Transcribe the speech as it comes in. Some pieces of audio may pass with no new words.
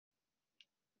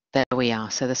There we are.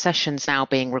 So the session's now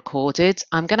being recorded.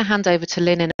 I'm going to hand over to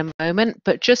Lynn in a moment,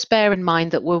 but just bear in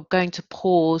mind that we're going to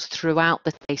pause throughout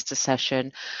the taster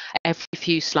session. Every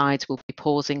few slides we'll be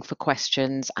pausing for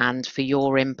questions and for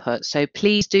your input. So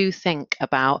please do think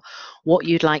about what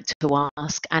you'd like to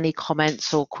ask, any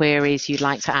comments or queries you'd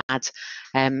like to add.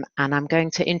 And I'm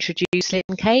going to introduce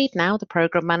Lynn Cade now, the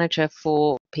Programme Manager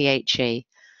for PHE.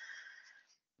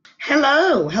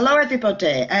 Hello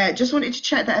everybody. Just wanted to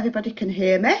check that everybody can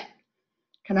hear me.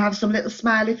 Can I have some little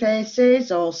smiley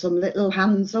faces or some little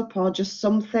hands up or just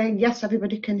something? Yes,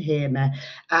 everybody can hear me.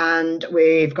 And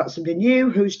we've got somebody new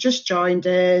who's just joined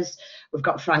us. We've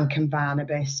got Frank and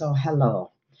Barnaby, so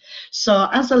hello. So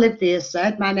as Olivia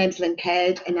said, my name's Lynn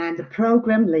Cade and I'm the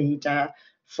Programme Leader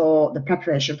for the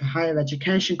Preparation for Higher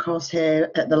Education course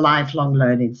here at the Lifelong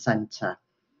Learning Centre.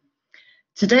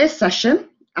 Today's session,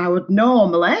 I would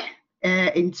normally,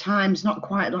 in times not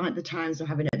quite like the times we're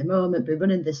having at the moment, be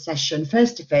running this session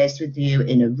face to face with you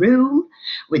in a room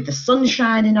with the sun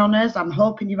shining on us. I'm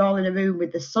hoping you're all in a room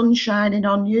with the sun shining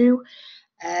on you.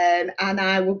 And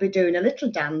I will be doing a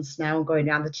little dance now and going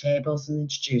around the tables and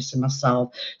introducing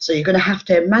myself. So you're going to have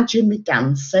to imagine me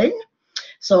dancing.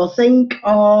 So think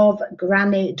of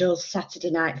Granny Does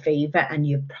Saturday Night Fever, and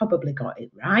you've probably got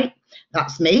it right.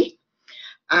 That's me.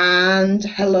 And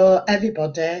hello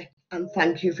everybody, and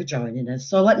thank you for joining us.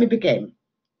 So let me begin.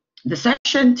 The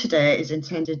session today is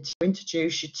intended to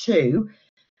introduce you to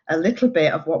a little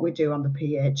bit of what we do on the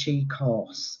PHE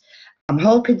course. I'm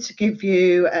hoping to give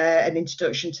you an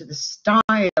introduction to the style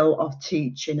of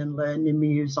teaching and learning we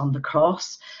use on the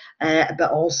course,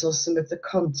 but also some of the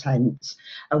content.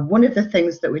 And one of the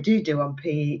things that we do on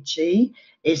PHE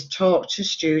is talk to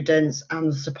students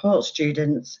and support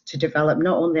students to develop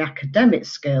not only academic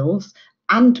skills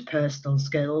and personal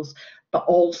skills, but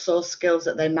also skills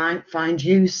that they might find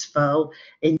useful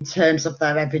in terms of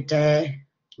their everyday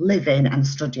living and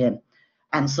studying.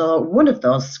 And so one of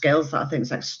those skills that I think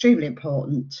is extremely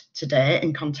important today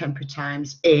in contemporary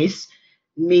times is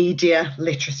media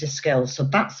literacy skills. So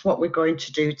that's what we're going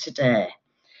to do today.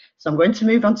 So I'm going to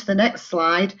move on to the next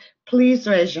slide. Please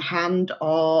raise your hand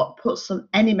or put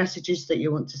any messages that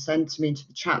you want to send to me into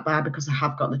the chat bar, because I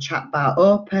have got the chat bar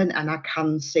open and I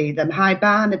can see them. Hi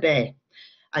Barnaby,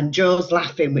 and Joe's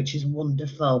laughing, which is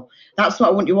wonderful. That's what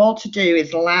I want you all to do,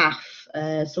 is laugh.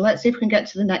 So let's see if we can get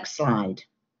to the next slide.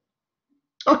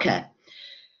 Okay,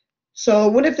 so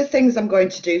one of the things I'm going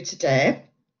to do today,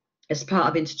 as part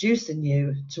of introducing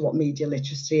you to what media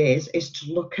literacy is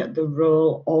to look at the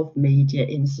role of media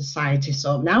in society.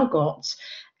 So I've now got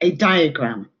a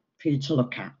diagram for you to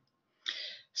look at.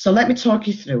 So let me talk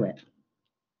you through it.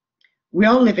 We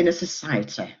all live in a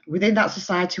society. Within that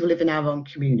society, we live in our own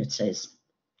communities.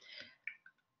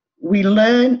 We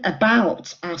learn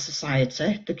about our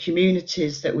society, the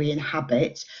communities that we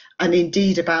inhabit, and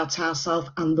indeed about ourselves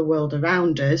and the world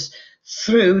around us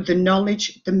through the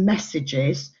knowledge, the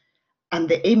messages, and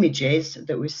the images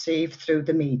that we receive through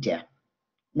the media.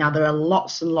 Now, there are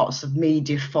lots and lots of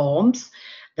media forms.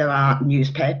 There are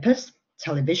newspapers,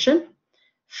 television,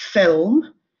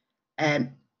 film,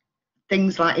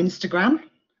 things like Instagram,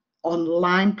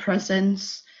 online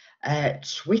presence,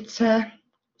 Twitter,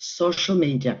 social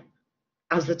media.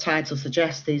 As the title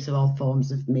suggests, these are all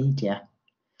forms of media.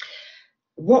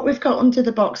 What we've got under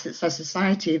the box that says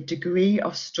society of degree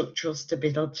of structural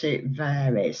stability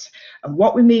varies. And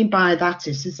what we mean by that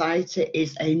is society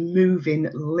is a moving,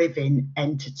 living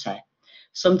entity.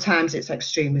 Sometimes it's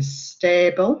extremely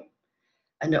stable,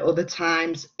 and at other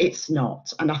times it's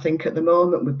not. And I think at the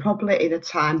moment we're probably in a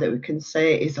time that we can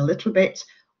say is a little bit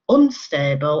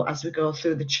unstable as we go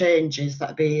through the changes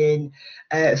that are being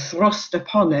thrust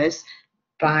upon us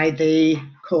by the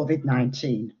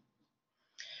COVID-19.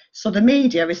 So the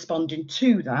media responding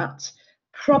to that,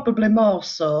 probably more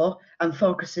so and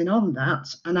focusing on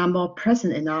that, and are more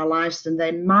present in our lives than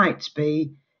they might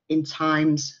be in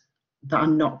times that are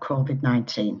not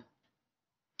COVID-19.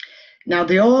 Now,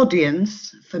 the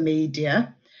audience for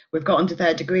media, we've got under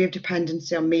their degree of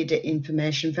dependency on media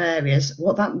information varies.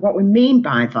 What we mean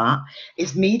by that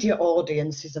is media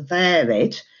audiences are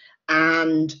varied,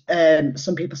 and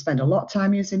some people spend a lot of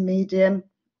time using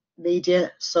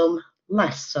media, some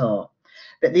less so.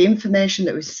 But the information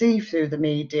that we see through the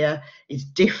media is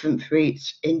different for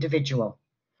each individual.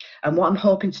 And what I'm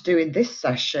hoping to do in this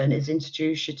session is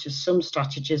introduce you to some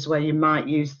strategies where you might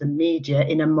use the media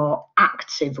in a more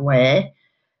active way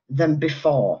than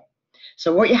before.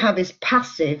 So what you have is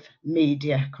passive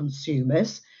media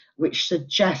consumers, which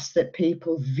suggests that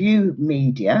people view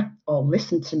media or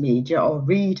listen to media or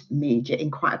read media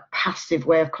in quite a passive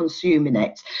way of consuming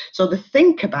it. So they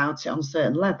think about it on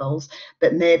certain levels,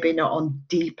 but maybe not on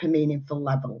deeper, meaningful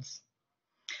levels.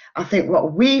 I think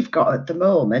what we've got at the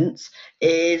moment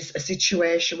is a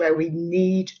situation where we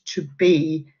need to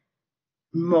be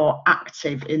more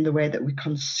active in the way that we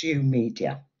consume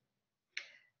media.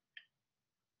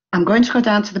 I'm going to go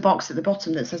down to the box at the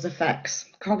bottom that says effects,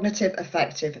 cognitive,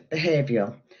 affective,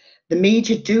 behavioural. The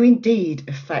media do indeed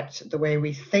affect the way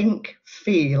we think,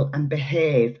 feel and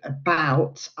behave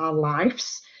about our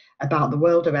lives, about the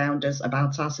world around us,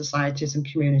 about our societies and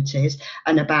communities,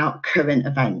 and about current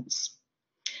events.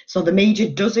 So the media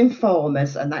does inform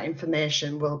us, and that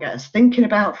information will get us thinking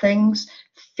about things,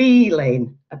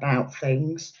 feeling about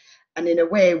things, and in a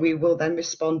way we will then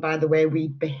respond by the way we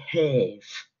behave.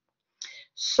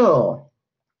 So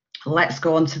let's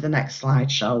go on to the next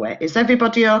slide, shall we? Is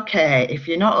everybody okay? If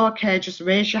you're not okay, just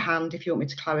raise your hand if you want me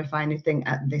to clarify anything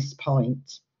at this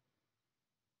point.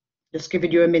 Just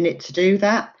giving you a minute to do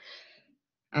that.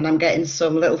 And I'm getting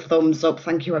some little thumbs up.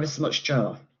 Thank you ever so much,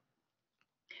 Joe.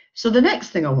 So the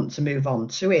next thing I want to move on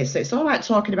to is, so it's all right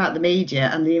talking about the media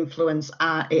and the influence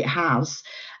it has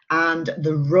and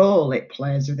the role it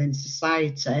plays within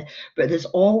society, but there's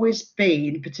always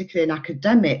been, particularly in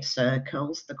academic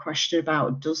circles, the question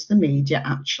about, does the media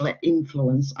actually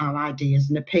influence our ideas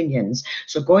and opinions?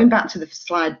 So going back to the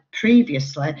slide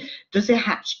previously, does it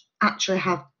actually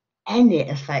have any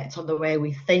effect on the way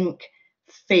we think,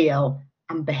 feel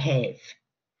and behave?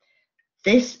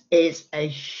 This is a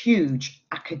huge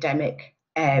academic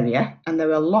area, and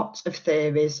there are lots of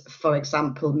theories, for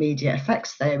example, media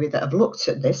effects theory, that have looked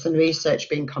at this and research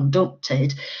being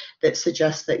conducted that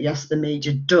suggests that yes, the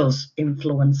media does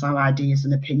influence our ideas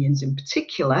and opinions in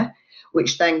particular,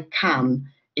 which then can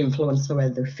influence the way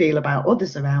we feel about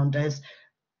others around us,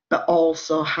 but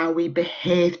also how we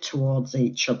behave towards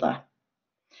each other.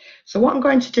 So what I'm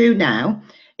going to do now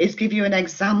is give you an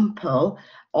example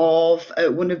of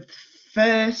one of the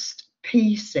first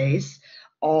pieces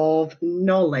of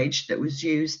knowledge that was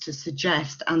used to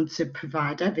suggest and to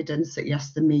provide evidence that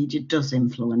yes, the media does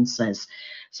influence us.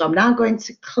 So I'm now going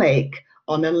to click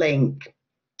on a link,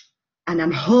 and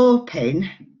I'm hoping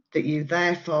that you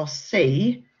therefore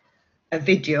see a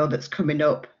video that's coming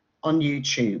up on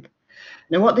YouTube.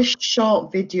 Now what this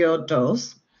short video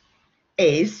does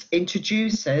is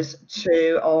introduces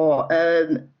to or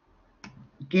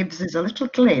gives us a little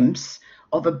glimpse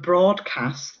of a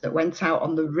broadcast that went out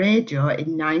on the radio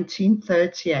in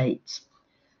 1938,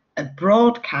 a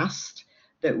broadcast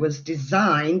that was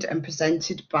designed and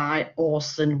presented by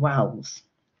Orson Welles.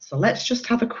 So let's just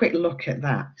have a quick look at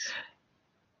that.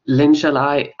 Lynn, shall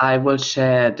I will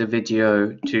share the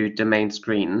video to the main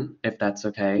screen, if that's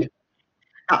okay.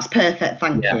 That's perfect,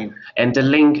 thank you. And the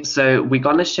link, so we're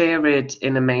gonna share it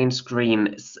in the main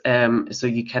screen, so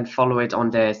you can follow it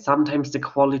on there. Sometimes the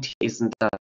quality isn't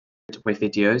that good with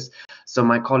videos, so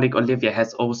my colleague Olivia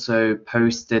has also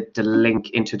posted the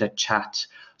link into the chat,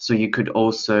 so you could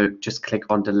also just click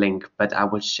on the link, but I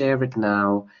will share it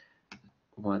now.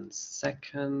 1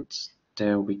 second,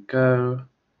 there we go.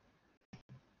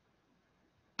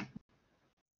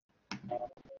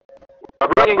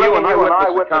 Bringing you an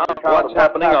eyewitness account of what's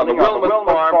happening on the Wilmot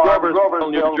Farm,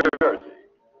 Groversville, New Jersey.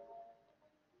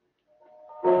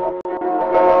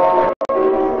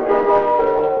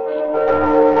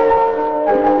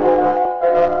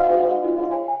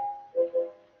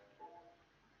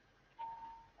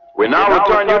 We now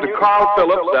return you to Carl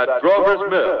Phillips at Grover's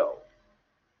Mill.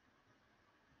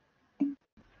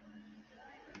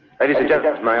 Ladies and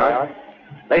gentlemen, may I?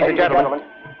 Ladies and gentlemen.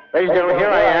 Ladies and gentlemen, here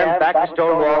I am, back to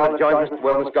stone wall that joins Mr.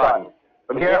 Wilmer's garden.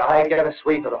 From here, I get a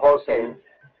sweep of the whole scene.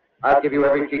 I'll give you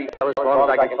every detail as long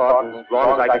as I can talk and as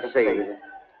long as I can see.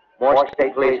 More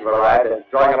state police have arrived and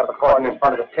drawing up a cordon in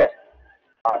front of the pit.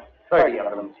 30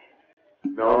 of them.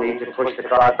 No need to push the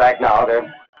crowd back now.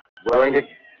 They're willing to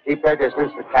keep their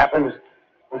distance. The captain's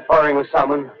conferring with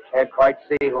someone. Can't quite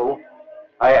see who.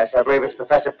 Ah, yes, I believe it's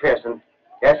Professor Pearson.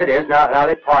 Yes, it is. Now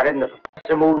they parted, and the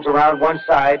professor moves around one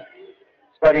side,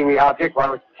 studying the object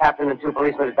while the captain and 2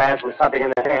 policemen advance with something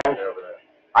in their hands.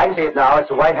 I see it now. It's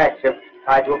a white handkerchief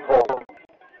tied to a pole.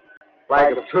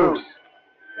 Flag of truce.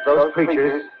 If those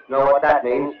creatures know what that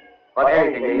means, what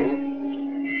anything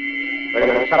means. Wait a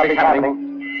minute, something's happening.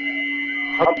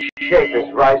 A shape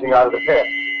is rising out of the pit.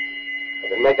 I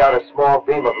can make out a small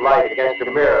beam of light against the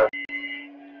mirror.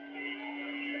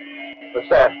 What's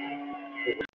that?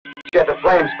 Get the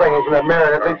flame springing from the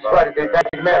mirror and a big flood of the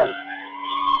dead men.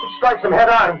 It strikes them head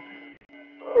on.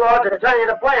 Lord, they're turning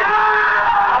into flames.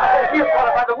 Here's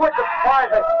one by the woods of cars.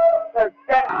 The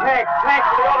dead tanks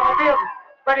for the automobiles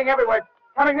spreading everywhere.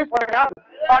 Coming this way now.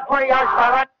 About 20 yards to my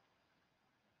right.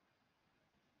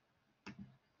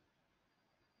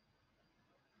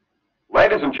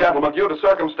 Ladies and gentlemen, due to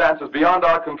circumstances beyond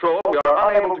our control, we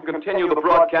are unable to continue the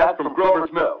broadcast from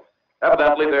Grover's Mill.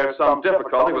 Evidently, there's some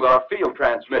difficulty with our field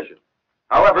transmission.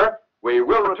 However, we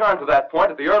will return to that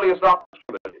point at the earliest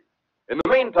opportunity. In the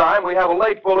meantime, we have a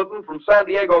late bulletin from San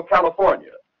Diego,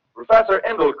 California. Professor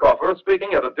Endelkoffer,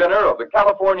 speaking at a dinner of the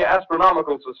California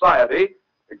Astronomical Society,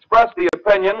 expressed the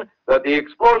opinion that the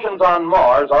explosions on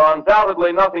Mars are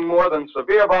undoubtedly nothing more than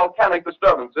severe volcanic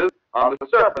disturbances on the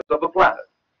surface of the planet.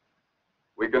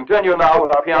 We continue now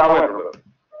with our piano interlude.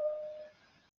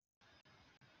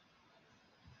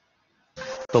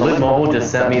 So Lit Mobile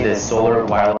just sent me this solar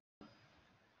wireless.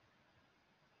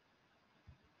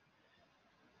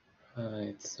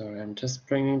 Right, sorry, I'm just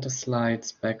bringing the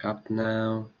slides back up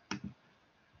now.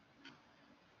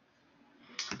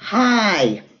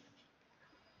 Hi.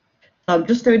 I'm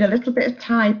just doing a little bit of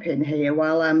typing here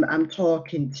while I'm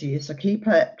talking to you, so keep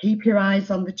your eyes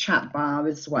on the chat bar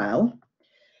as well.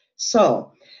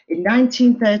 So, in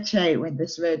 1938, when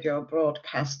this radio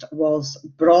broadcast was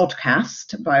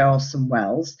broadcast by Orson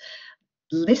Welles,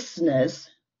 listeners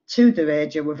to the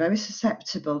radio were very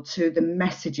susceptible to the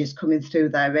messages coming through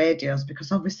their radios,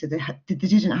 because obviously they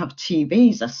didn't have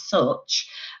TVs as such.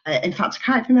 In fact, I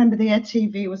can't remember the year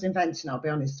TV was invented, I'll be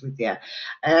honest with you.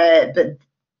 But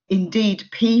indeed,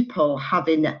 people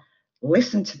having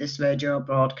listened to this radio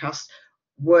broadcast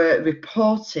were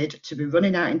reported to be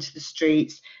running out into the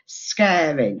streets,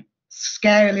 scarily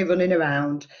running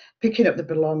around, picking up the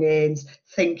belongings,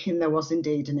 thinking there was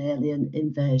indeed an alien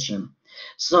invasion.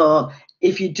 So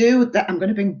if you do that, I'm going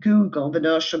to bring Google the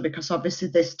notion, because obviously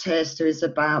this taster is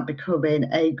about becoming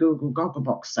a Google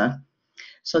goggleboxer.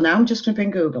 So now I'm just going to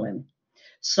bring Google in.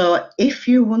 So if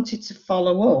you wanted to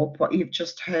follow up what you've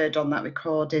just heard on that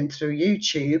recording through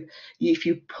YouTube, if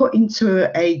you put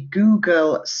into a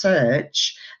Google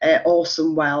search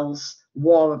Orson Welles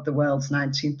War of the Worlds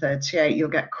 1938, you'll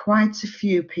get quite a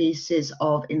few pieces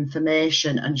of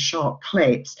information and short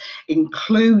clips,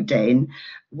 including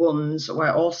ones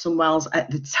where Orson Welles, at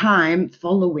the time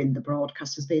following the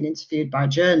broadcast, was being interviewed by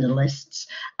journalists,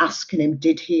 asking him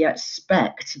did he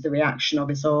expect the reaction of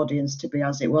his audience to be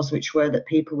as it was, which were that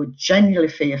people were genuinely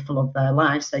fearful of their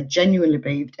lives. They genuinely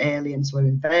believed aliens were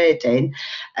invading,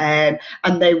 and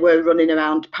they were running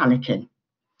around panicking.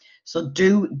 So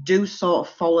do sort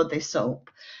of follow this up.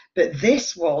 But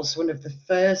this was one of the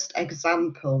first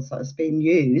examples that has been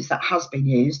used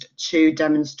to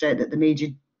demonstrate that the media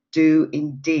do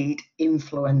indeed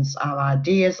influence our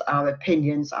ideas, our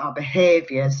opinions, our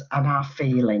behaviours and our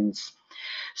feelings.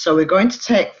 So we're going to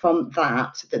take from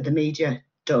that the media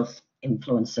does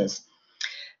influence us.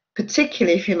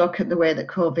 Particularly if you look at the way that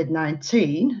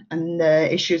COVID-19 and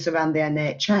the issues around the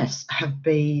NHS have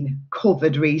been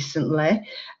covered recently,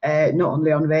 not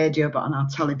only on radio but on our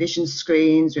television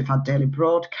screens. We've had daily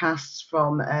broadcasts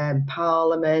from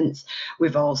Parliament.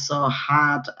 We've also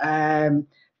had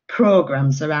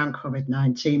programmes around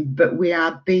COVID-19, but we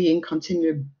are being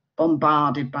continually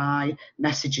bombarded by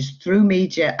messages through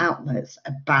media outlets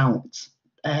about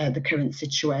the current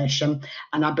situation,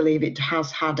 and I believe it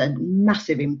has had a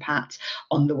massive impact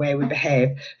on the way we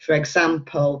behave. For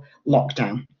example,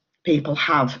 lockdown. People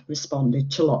have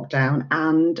responded to lockdown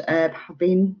and have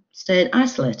been staying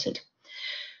isolated.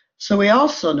 So we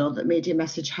also know that media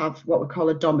message have what we call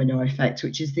a domino effect,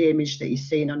 which is the image that you're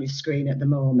seeing on your screen at the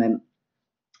moment.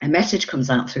 A message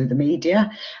comes out through the media,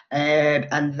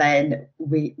 and then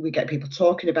we get people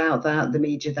talking about that. The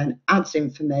media then adds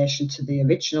information to the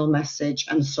original message,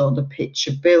 and so the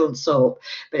picture builds up,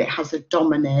 but it has a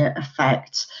domino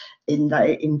effect in that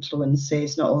it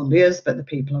influences not only us, but the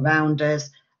people around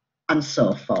us, and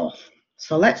so forth.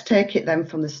 So let's take it then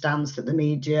from the stance that the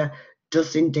media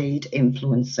does indeed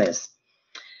influence us.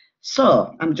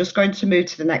 So I'm just going to move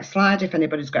to the next slide. If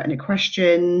anybody's got any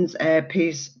questions,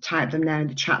 please type them now in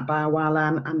the chat bar while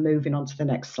I'm moving on to the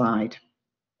next slide.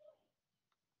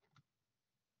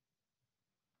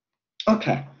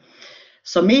 Okay,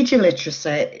 so media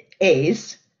literacy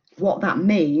is, what that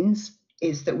means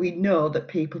is that we know that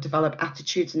people develop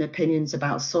attitudes and opinions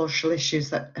about social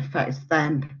issues that affect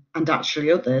them and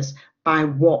actually others by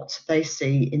what they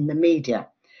see in the media.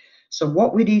 So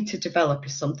what we need to develop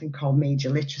is something called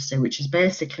media literacy, which is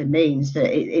basically means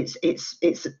that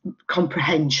it's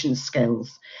comprehension skills.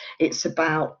 It's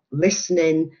about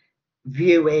listening,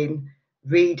 viewing,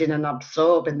 reading and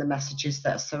absorbing the messages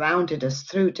that are surrounded us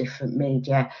through different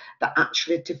media, but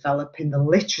actually developing the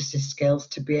literacy skills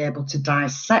to be able to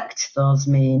dissect those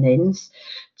meanings,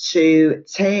 to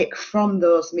take from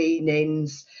those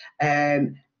meanings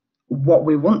what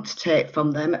we want to take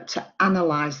from them, to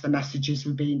analyse the messages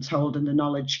we're being told and the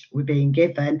knowledge we're being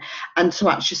given, and to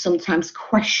actually sometimes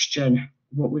question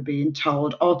what we're being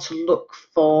told or to look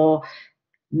for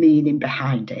meaning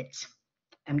behind it.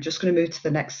 I'm just going to move to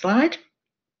the next slide.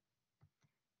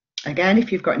 Again,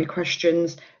 if you've got any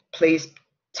questions, please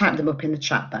type them up in the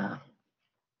chat bar.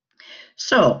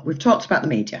 So we've talked about the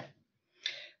media.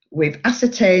 We've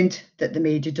ascertained that the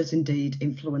media does indeed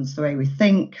influence the way we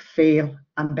think, feel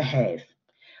and behave.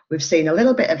 We've seen a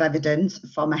little bit of evidence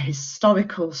from a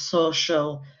historical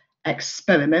social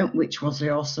experiment, which was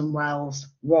the Orson Welles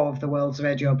War of the Worlds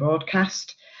radio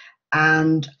broadcast.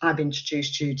 And I've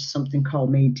introduced you to something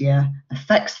called media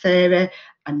effects theory.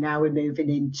 And now we're moving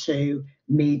into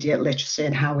media literacy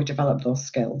and how we develop those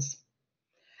skills.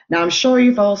 Now, I'm sure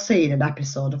you've all seen an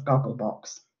episode of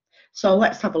Gogglebox. So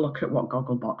let's have a look at what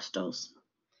Gogglebox does.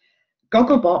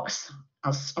 Gogglebox,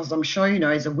 as I'm sure you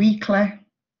know, is a weekly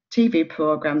TV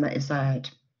programme that is aired.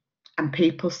 And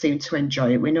people seem to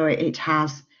enjoy it. We know it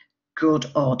has good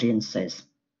audiences.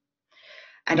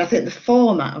 And I think the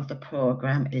format of the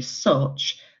programme is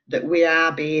such that we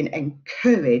are being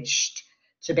encouraged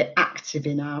to be active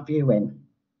in our viewing.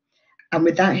 And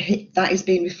with that is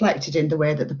being reflected in the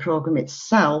way that the programme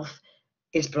itself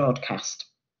is broadcast.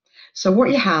 So what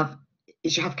you have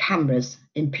is you have cameras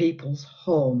in people's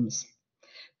homes.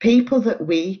 People that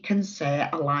we can say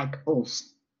are like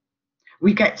us.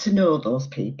 We get to know those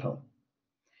people.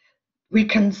 We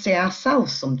can see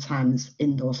ourselves sometimes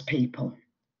in those people.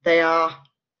 They are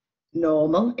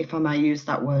normal, if I may use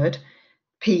that word,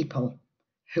 people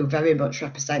who very much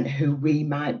represent who we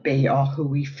might be or who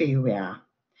we feel we are.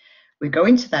 We go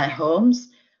into their homes,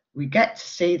 we get to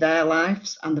see their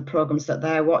lives and the programmes that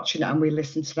they're watching, and we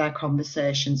listen to their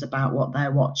conversations about what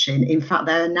they're watching. In fact,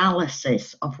 their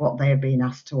analysis of what they have been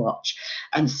asked to watch.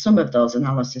 And some of those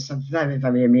analyses are very,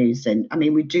 very amusing. I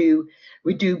mean, we do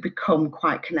become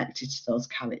quite connected to those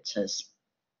characters.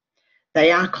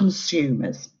 They are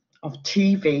consumers of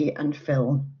TV and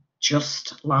film,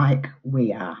 just like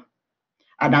we are.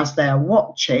 And as they're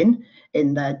watching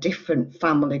in their different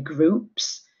family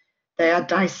groups, they are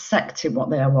dissecting what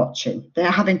they are watching. They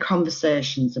are having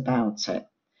conversations about it.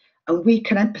 And we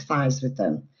can empathise with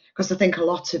them. Because I think a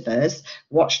lot of us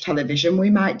watch television, we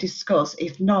might discuss,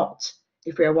 if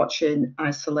we are watching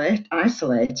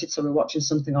isolated, so we're watching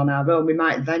something on our own, we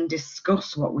might then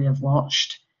discuss what we have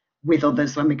watched with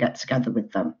others when we get together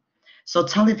with them. So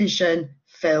television,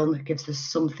 film gives us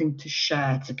something to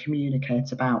share, to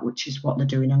communicate about, which is what they're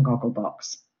doing on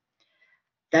Gogglebox.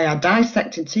 They are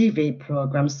dissecting TV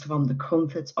programmes from the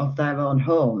comfort of their own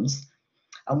homes.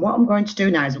 And what I'm going to do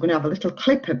now is we're going to have a little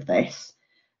clip of this,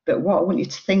 but what I want you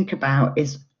to think about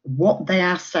is what they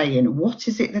are saying. What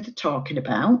is it that they're talking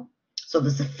about? So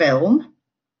there's a film,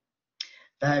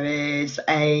 there is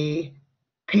a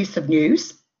piece of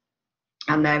news,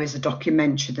 and there is a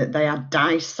documentary that they are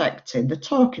dissecting. They're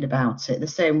talking about it. They're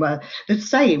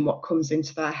saying what comes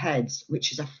into their heads,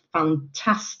 which is a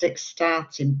fantastic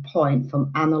starting point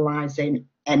from analysing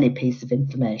any piece of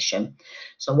information.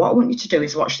 So what I want you to do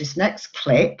is watch this next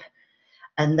clip,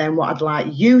 and then what I'd like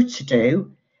you to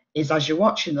do is, as you're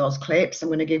watching those clips, I'm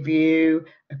going to give you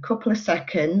a couple of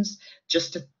seconds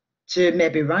just to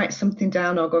maybe write something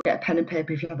down, or go get a pen and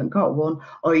paper if you haven't got one,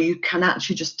 or you can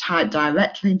actually just type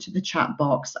directly into the chat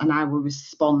box and I will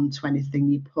respond to anything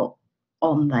you put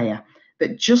on there.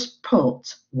 But just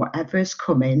put whatever is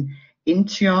coming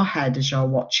into your head as you're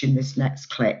watching this next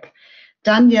clip.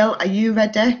 Daniel, are you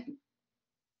ready?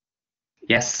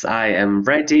 Yes, I am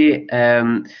ready.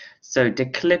 So the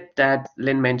clip that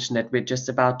Lynn mentioned that we're just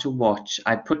about to watch,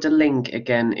 I put the link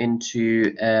again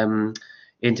into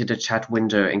the chat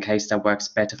window in case that works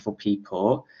better for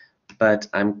people, but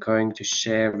I'm going to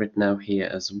share it now here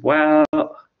as well. Let's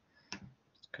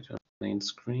go to the main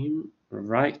screen.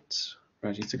 Right,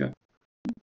 ready to go.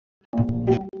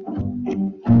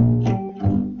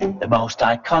 The most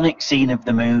iconic scene of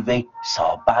the movie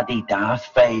saw baddie Darth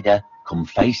Vader come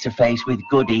face to face with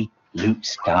goodie Luke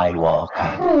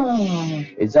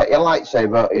Skywalker. Is that your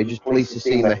lightsaber, or you just pleased to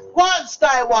see me? One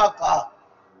Skywalker!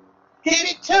 Give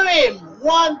it to him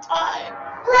one time.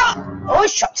 Oh, he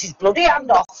shuts his bloody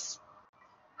hand off.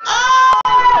 Oh!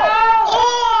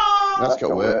 That's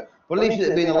got work. But at least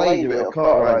it being a laser, it'll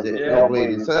cauterise it, not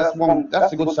bleeding. So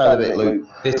that's the good side of it, Luke.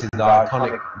 This is the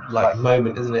iconic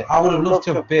moment, isn't it? I would have loved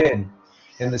to have been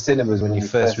in the cinemas when you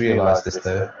first realised this,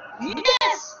 though.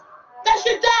 Yes! That's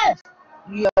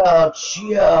You're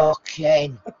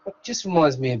joking. Just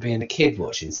reminds me of being a kid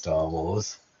watching Star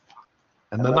Wars.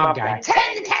 And my mum going, "Turn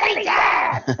the telly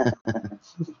down!"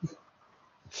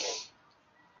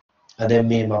 And then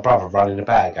me and my brother running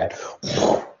about going,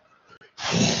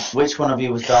 Which one of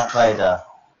you was Darth Vader?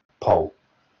 Paul.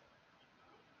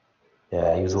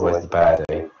 Yeah, he was always the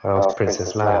baddie. I was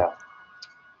Princess Leia.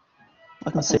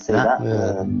 I can see that.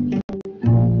 Yeah.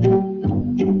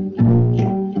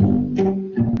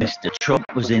 Mr. Trump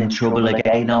was in trouble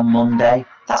again on Monday.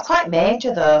 That's quite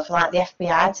major, though, for like the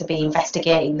FBI to be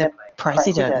investigating the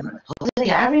president. They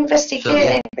are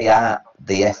investigating. So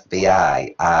the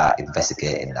FBI are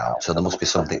investigating now, so there must be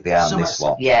something behind this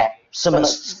one. Yeah,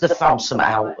 they found some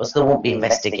out, as they won't be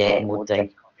investigating, would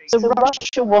they? So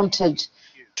Russia wanted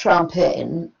Trump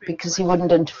in because he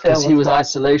wouldn't interfere. Because he was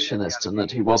isolationist and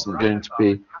that he wasn't going to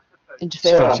be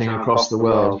strutting across the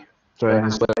world, throwing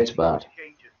his weight about.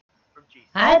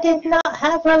 I did not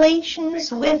have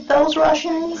relations with those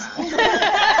Russians.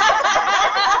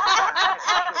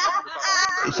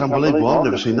 It's unbelievable. I've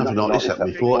never seen nothing like this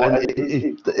happen before, and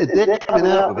they're coming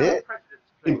out of it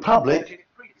in public.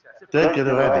 They're going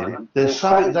to have him. There's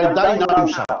something. They know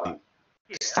something.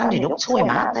 Standing up to him,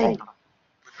 aren't they?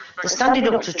 They're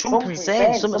standing up to Trump and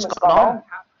saying something's gone on.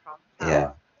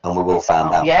 Yeah, and we will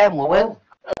find out. Yeah, and we will.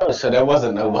 Oh, so there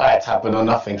wasn't no wiretap or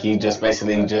nothing. He just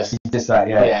basically just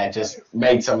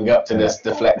made something up to just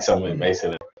deflect something,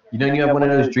 basically. You know, you have one of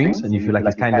those dreams and you feel like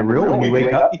it's kind of real when you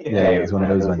wake up. Yeah, it was one of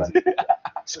those ones.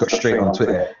 Just got straight on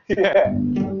Twitter. Yeah.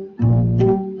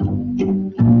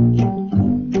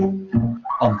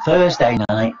 On Thursday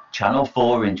night, Channel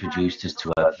 4 introduced us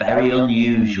to a very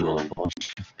unusual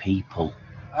bunch of people.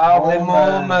 Oh, the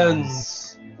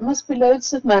Mormons! There must be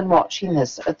loads of men watching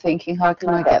this and thinking, how can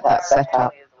I get that set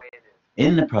up?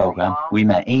 In the programme, we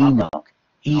met Enoch.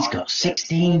 He's got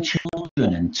 16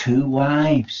 children and 2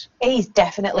 wives. He's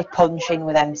definitely punching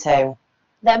with them two.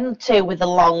 Them two with the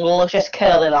long, luscious,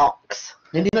 curly locks.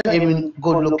 And he's not even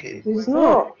good looking. He's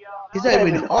not. He's not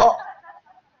even hot.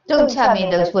 Don't tell me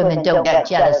those women don't get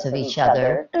jealous of each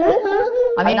other.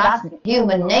 I mean, that's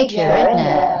human nature, isn't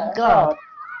it? God.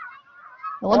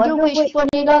 I wonder which one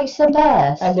he likes the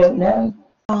best. I don't know.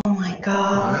 Oh my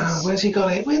God. Wow, where's he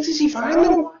got it? Where does he find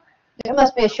them? There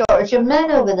must be a shortage of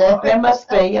men over there. There must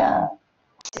be, yeah.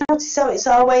 So it's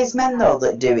always men, though,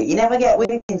 that do it. You never get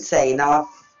women saying, oh,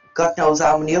 God knows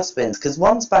how many husbands, because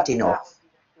one's bad enough.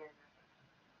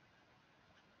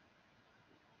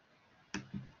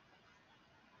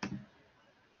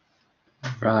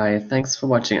 Right, thanks for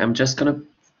watching. I'm just gonna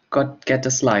get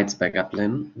the slides back up,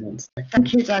 Lynn. 1 second.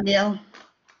 Thank you, Danielle.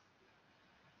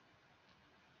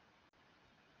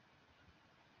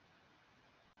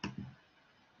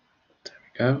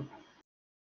 Go.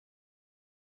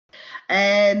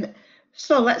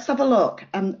 So let's have a look.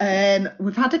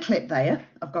 We've had a clip there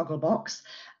of Gogglebox,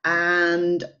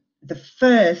 and the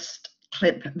first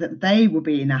clip that they were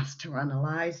being asked to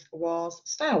analyse was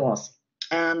Star Wars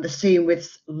and the scene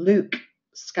with Luke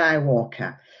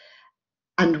Skywalker.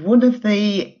 And one of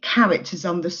the characters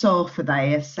on the sofa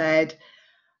there said,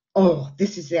 "Oh,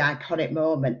 this is the iconic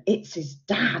moment. It's his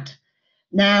dad."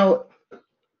 Now,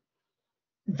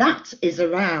 that is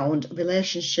around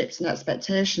relationships and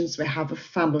expectations we have of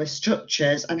family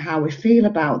structures and how we feel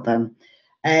about them.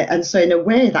 And so in a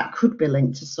way that could be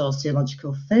linked to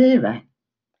sociological theory.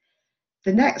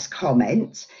 The next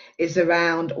comment is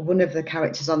around one of the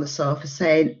characters on the sofa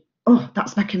saying, "Oh,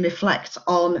 that's making me reflect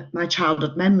on my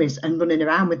childhood memories and running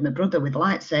around with my brother with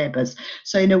lightsabers."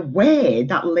 So in a way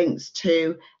that links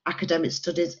to academic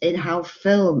studies in how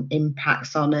film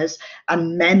impacts on us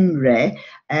and memory,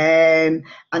 and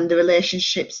the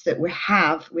relationships that we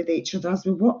have with each other as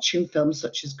we're watching films,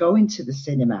 such as going to the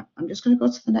cinema. I'm just going to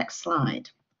go to the next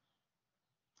slide.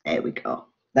 There we go.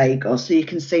 There you go. So you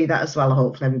can see that as well.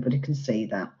 Hopefully everybody can see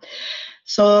that.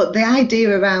 So the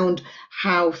idea around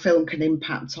how film can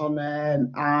impact on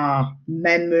our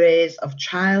memories of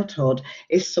childhood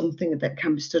is something that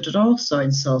can be studied also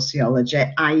in sociology,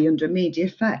 i.e. under media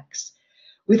effects.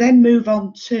 We then move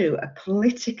on to a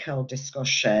political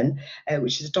discussion,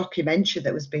 which is a documentary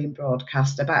that was being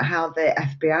broadcast about how the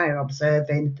FBI are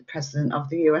observing the President of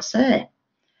the USA.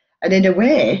 And in a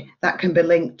way, that can be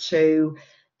linked to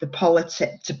the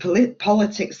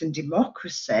politics and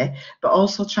democracy, but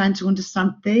also trying to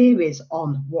understand theories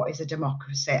on what is a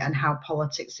democracy and how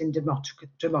politics and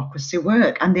democracy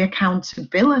work, and the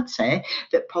accountability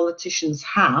that politicians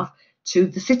have to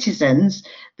the citizens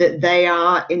that they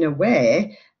are, in a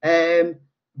way,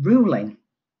 ruling.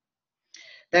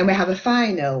 Then we have a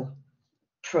final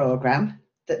programme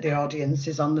that the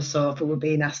audiences on the sofa were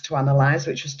being asked to analyse,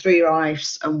 which was Three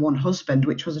Wives and One Husband,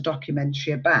 which was a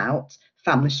documentary about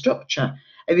family structure,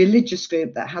 a religious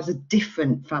group that has a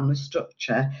different family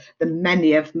structure than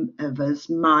many of us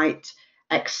might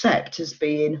accept as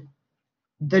being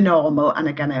the normal. And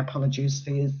again, I apologise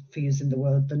for using the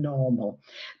word the normal.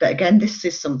 But again, this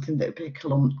is something that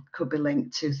could be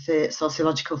linked to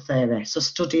sociological theory, so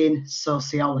studying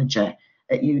sociology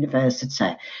at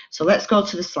university. So let's go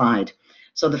to the slide.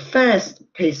 So the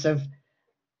first piece of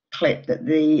clip that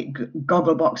the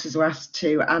goggle boxes were asked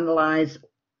to analyse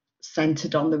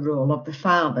centred on the role of the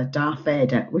father, Darth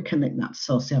Vader. We can link that to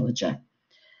sociology.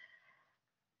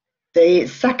 The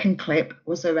second clip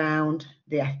was around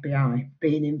the FBI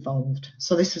being involved.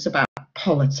 So this was about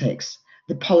politics.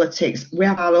 The politics, we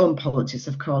have our own politics,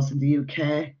 of course, in the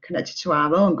UK, connected to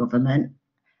our own government.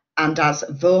 And as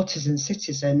voters and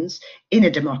citizens in a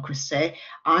democracy,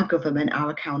 our government are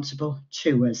accountable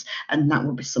to us. And that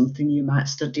would be something you might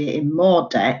study in more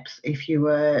depth if you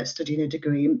were studying a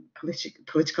degree in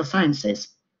political sciences.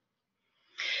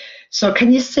 So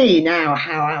can you see now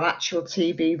how our actual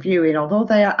TV viewing, although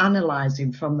they are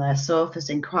analysing from their sofas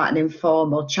in quite an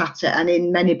informal, chatty and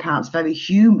in many parts very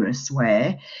humorous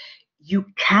way, you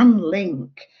can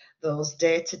link those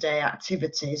day-to-day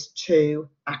activities to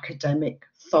academic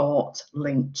thought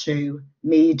linked to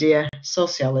media,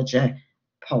 sociology,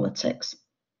 politics.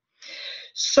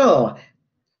 So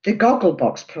the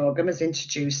Gogglebox programme has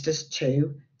introduced us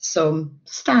to some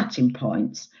starting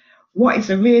points. What is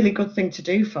a really good thing to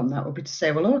do from that would be to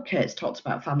say, well, okay, it's talked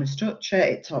about family structure,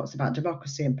 it talks about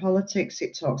democracy and politics,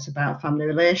 it talks about family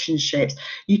relationships.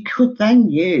 You could then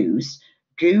use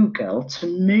Google to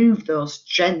move those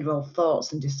general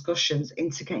thoughts and discussions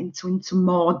into getting into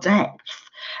more depth,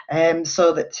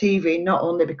 so that TV not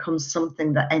only becomes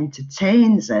something that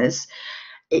entertains us,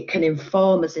 it can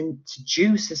inform us,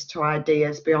 introduce us to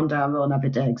ideas beyond our own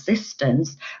everyday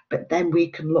existence, but then we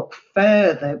can look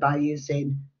further by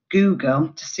using Google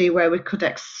to see where we could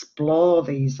explore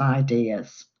these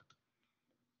ideas.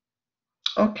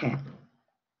 Okay.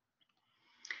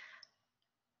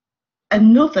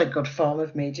 Another good form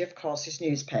of media, of course, is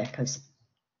newspapers.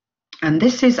 And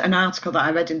this is an article that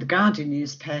I read in the Guardian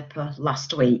newspaper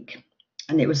last week.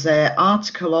 And it was an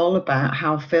article all about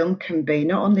how film can be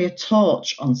not only a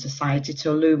torch on society to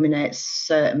illuminate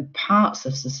certain parts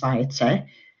of society,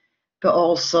 but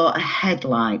also a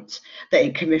headlight, that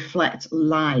it can reflect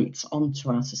light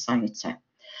onto our society.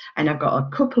 And I've got a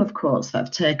couple of quotes that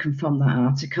I've taken from that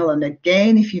article. And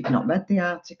again, if you've not read the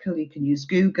article, you can use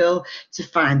Google to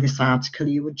find this article.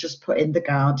 You would just put in The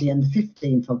Guardian, the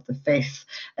 15th of the 5th,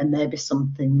 and maybe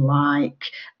something like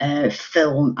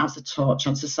film as a torch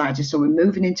on society. So we're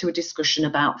moving into a discussion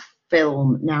about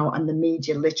film now and the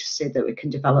media literacy that we can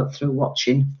develop through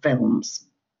watching films.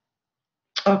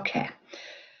 Okay.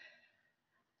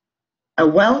 A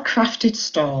well-crafted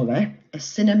story, a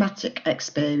cinematic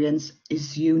experience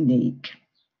is unique.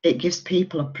 It gives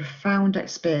people a profound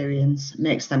experience,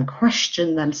 makes them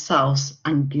question themselves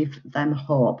and give them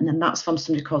hope. And that's from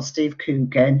somebody called Steve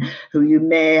Coogan, who you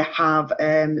may have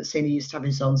seen. He used to have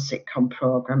his own sitcom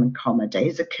programme and comedy.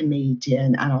 He's a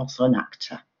comedian and also an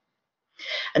actor.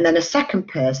 And then a second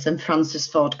person, Francis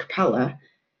Ford Coppola,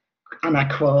 and I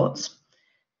quote,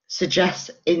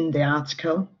 suggests in the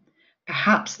article,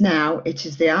 perhaps now it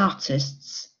is the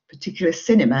artists, particularly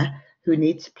cinema, who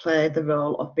need to play the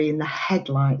role of being the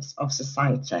headlights of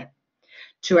society,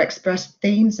 to express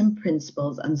themes and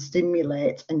principles and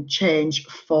stimulate and change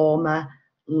former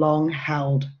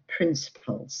long-held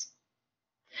principles.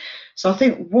 So I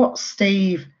think what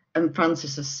Steve and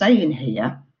Francis are saying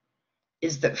here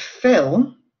is that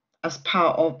film, as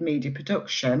part of media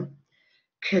production,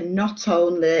 can not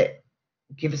only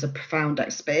give us a profound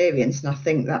experience, and I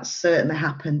think that certainly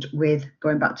happened with,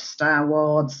 going back to Star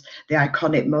Wars, the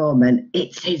iconic moment,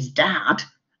 it's his dad,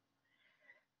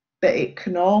 but it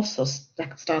can also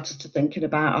start us to thinking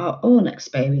about our own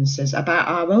experiences, of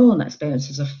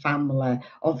family,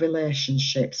 of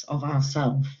relationships, of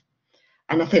ourselves.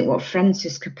 And I think what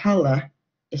Francis Coppola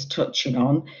is touching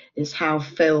on is how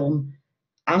film,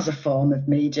 as a form of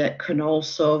media, can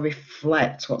also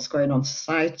reflect what's going on in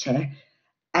society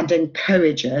and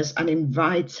encourage us and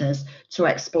invite us to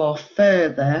explore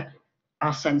further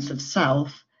our sense of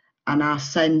self and our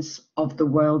sense of the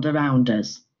world around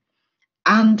us.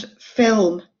 And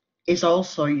film is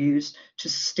also used to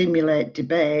stimulate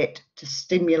debate, to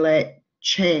stimulate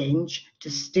change, to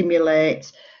stimulate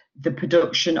the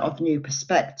production of new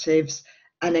perspectives,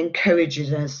 and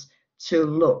encourages us to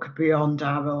look beyond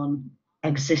our own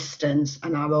existence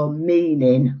and our own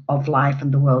meaning of life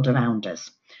and the world around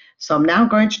us. So I'm now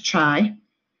going to try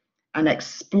and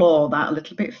explore that a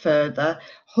little bit further,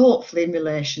 hopefully in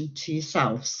relation to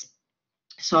yourselves.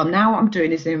 So now what I'm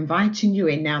doing is inviting you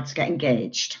in now to get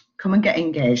engaged. Come and get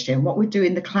engaged in. What we do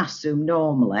in the classroom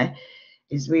normally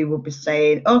is we will be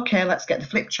saying, okay, let's get the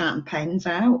flip chart and pens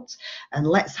out and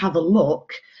let's have a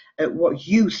look at what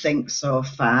you think so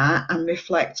far and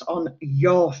reflect on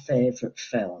your favourite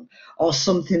film or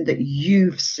something that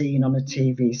you've seen on a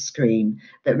TV screen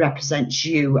that represents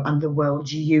you and the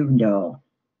world you know.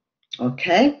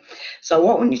 Okay, so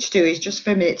what I want you to do is just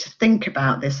for a minute to think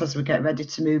about this as we get ready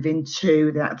to move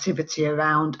into the activity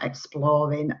around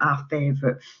exploring our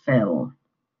favourite film.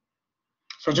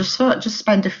 So just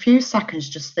spend a few seconds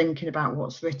just thinking about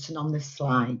what's written on this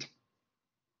slide.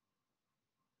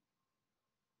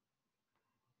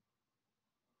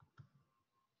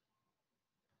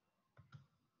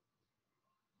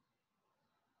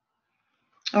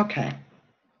 Okay,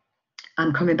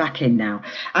 I'm coming back in now.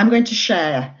 I'm going to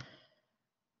share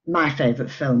my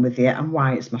favourite film with you and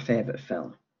why it's my favourite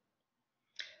film.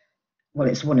 Well,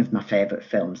 it's one of my favourite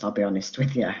films, I'll be honest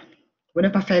with you. One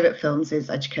of my favourite films is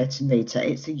Educating Rita.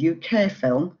 It's a UK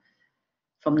film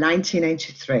from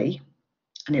 1983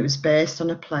 and it was based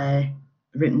on a play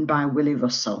written by Willie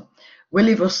Russell.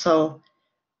 Willie Russell,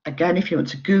 again, if you want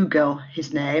to Google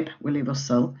his name, Willie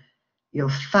Russell, you'll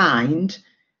find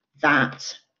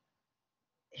that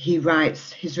he's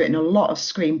written a lot of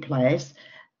screenplays,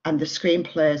 and the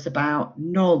screenplays about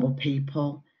normal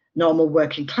people, normal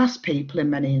working class people in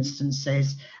many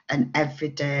instances, and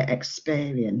everyday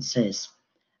experiences.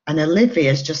 And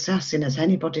Olivia's just asking, has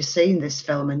anybody seen this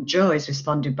film? And Joe is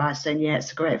responding by saying, yeah,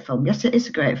 it's a great film. Yes, it is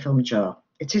a great film, Joe.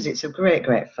 It is. It's a great,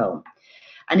 great film.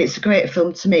 And it's a great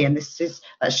film to me. And this is,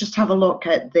 let's just have a look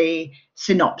at the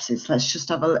synopsis. Let's just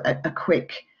have a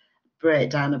quick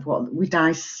breakdown of what we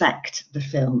dissect the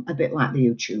film a bit like the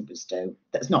YouTubers do.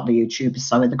 That's not the YouTubers,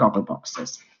 sorry, the goggle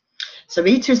boxes. So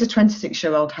Rita is a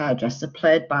 26-year-old hairdresser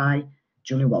played by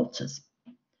Julie Walters.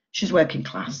 She's working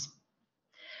class.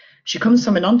 She comes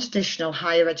from a non-traditional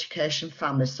higher education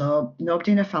family, so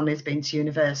nobody in her family has been to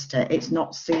university. It's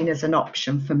not seen as an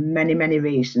option for many, many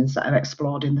reasons that are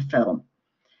explored in the film.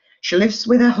 She lives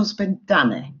with her husband,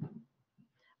 Danny.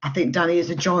 I think Danny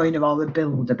is a joiner or a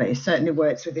builder, but he certainly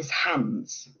works with his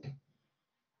hands.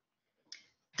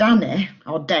 Danny,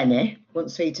 or Denny,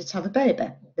 wants Rita to have a baby.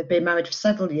 They've been married for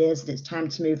several years and it's time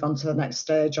to move on to the next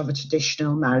stage of a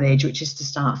traditional marriage, which is to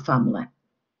start a family.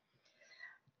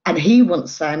 And he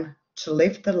wants them to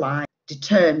live the life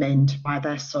determined by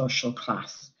their social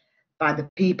class, by the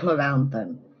people around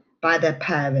them, by their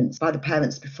parents, by the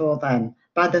parents before them,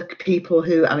 by the people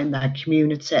who are in their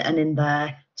community and in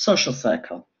their social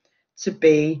circle, to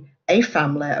be a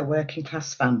family, a working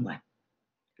class family.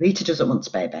 Rita doesn't want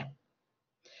a baby.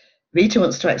 Rita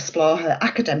wants to explore her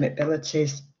academic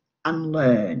abilities and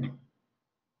learn.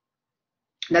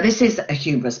 Now, this is a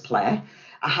humorous play.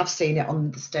 I have seen it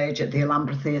on the stage at the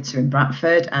Alhambra Theatre in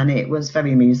Bradford, and it was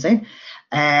very amusing.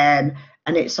 And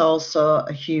it's also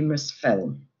a humorous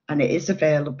film, and it is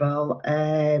available.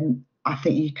 I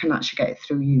think you can actually get it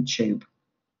through YouTube.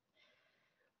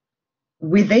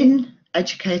 Within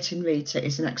Educating Rita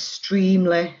is an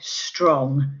extremely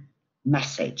strong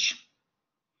message.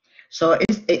 So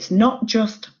it's not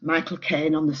just Michael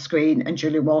Caine on the screen and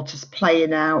Julie Walters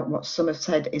playing out what some have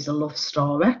said is a love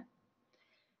story.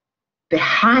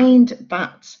 Behind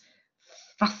that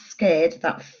facade,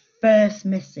 that first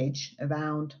message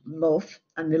around love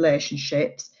and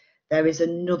relationships, there is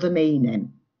another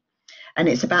meaning. And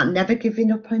it's about never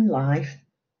giving up in life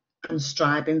and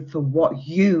striving for what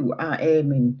you are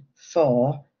aiming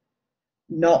for,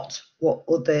 not what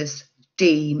others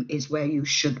deem is where you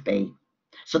should be.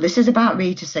 So this is about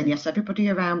Rita saying, yes, everybody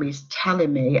around me is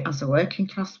telling me as a working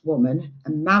class woman, a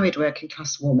married working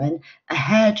class woman, a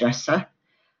hairdresser,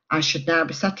 I should now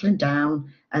be settling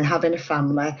down and having a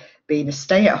family, being a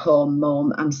stay-at-home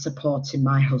mum and supporting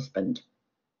my husband.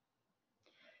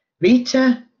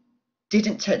 Rita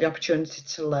didn't take the opportunity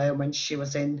to learn when she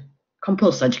was in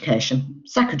compulsory education,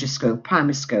 secondary school,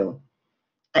 primary school,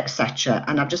 etc.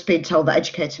 And I've just been told that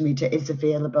Educating Rita is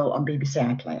available on BBC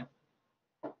iPlayer.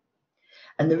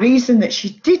 And the reason that she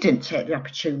didn't take the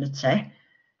opportunity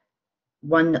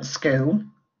when at school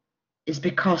is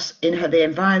because in the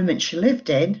environment she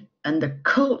lived in and the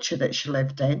culture that she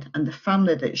lived in and the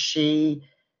family that she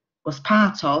was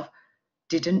part of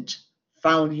didn't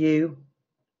value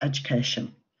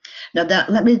education. Now,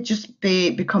 let me just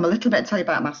become a little bit, tell you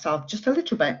about myself, just a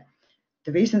little bit.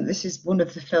 The reason this is one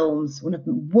of the films,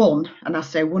 and I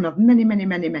say one of many, many,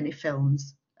 many, many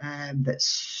films that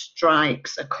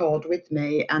strikes a chord with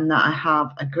me and that I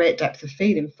have a great depth of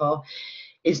feeling for,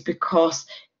 is because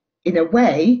in a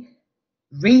way,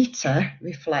 Rita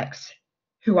reflects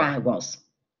who I was.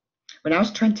 When I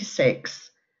was 26,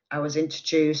 I was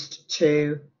introduced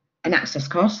to an access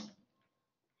course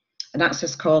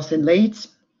in Leeds.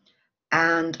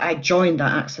 And I joined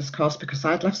that access course because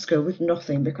I'd left school with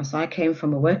nothing, because I came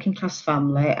from a working class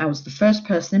family. I was the first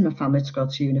person in my family to go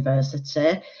to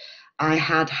university. I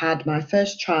had my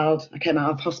first child. I came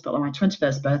out of hospital on my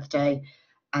 21st birthday,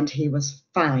 and he was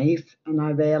 5. And I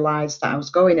realised that I was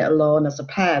going it alone as a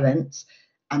parent,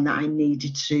 and that I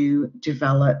needed to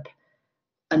develop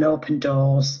and open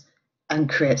doors and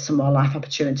create some more life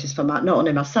opportunities for not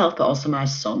only myself, but also my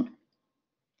son.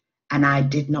 And I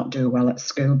did not do well at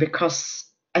school because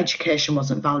education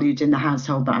wasn't valued in the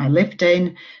household that I lived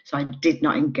in. So I did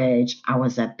not engage. I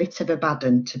was a bit of a bad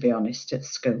un, to be honest, at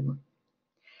school.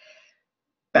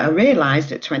 But I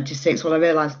realised at 26, well, I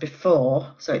realised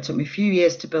before, so it took me a few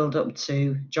years to build up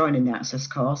to joining the access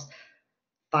course,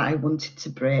 that I wanted to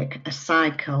break a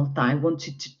cycle, that I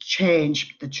wanted to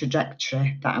change the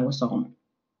trajectory that I was on.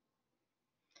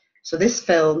 So this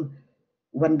film,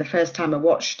 when the first time I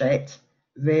watched it,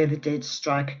 really did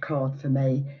strike a chord for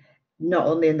me, not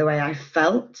only in the way I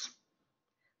felt,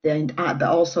 but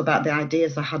also about the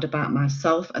ideas I had about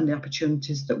myself and the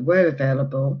opportunities that were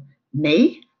available.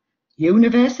 Me,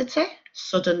 university,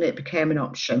 suddenly it became an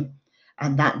option,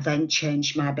 and that then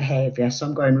changed my behaviour. So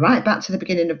I'm going right back to the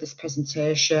beginning of this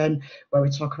presentation, where we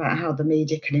talk about how the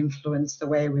media can influence the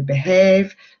way we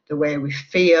behave, the way we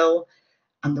feel,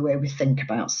 and the way we think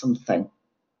about something.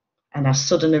 And I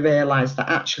suddenly realised that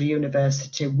actually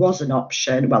university was an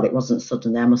option. Well, it wasn't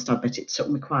suddenly, I must admit, it took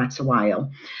me quite a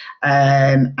while,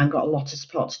 and got a lot of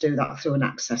support to do that through an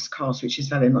access course, which is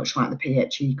very much like the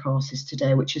PHE courses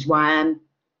today, which is why I'm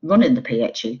running the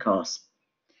PHE course.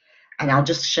 And I'll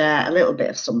just share a little bit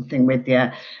of something with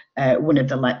you. One of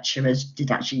the lecturers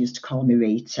did actually used to call me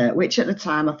Rita, which at the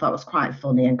time I thought was quite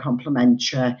funny and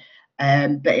complimentary.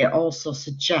 But it also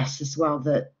suggests as well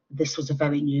that this was a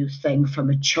very new thing for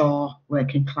mature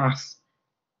working class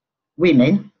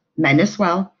women, men as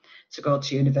well, to go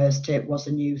to university. It was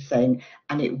a new thing,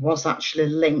 and it was actually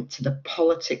linked to the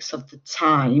politics of the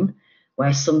time,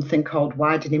 where something called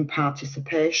widening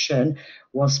participation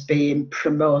was being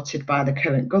promoted by the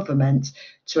current government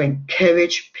to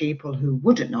encourage people who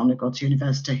wouldn't normally go to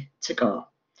university to go.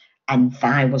 And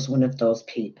I was one of those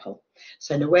people.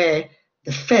 So in a way,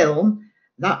 the film,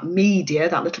 that media,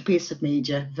 that little piece of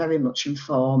media, very much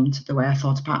informed the way I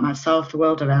thought about myself, the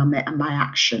world around me, and my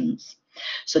actions.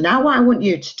 So now what I want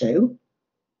you to do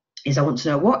is I want to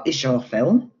know, what is your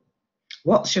film?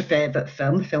 What's your favourite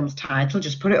film? The film's title,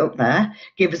 just put it up there.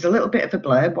 Give us a little bit of a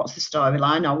blurb. What's the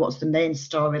storyline, or what's the main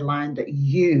storyline that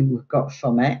you got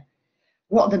from it?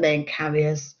 What are the main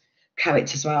characters,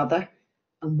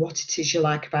 and what it is you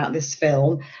like about this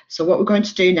film. So what we're going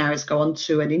to do now is go on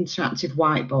to an interactive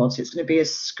whiteboard. So it's going to be a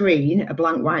screen, a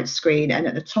blank white screen, and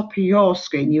at the top of your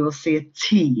screen you will see a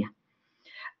T.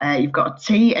 You've got a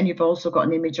T, and you've also got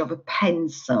an image of a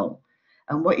pencil.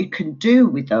 And what you can do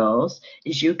with those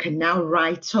is you can now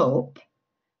write up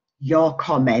your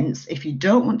comments. If you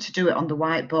don't want to do it on the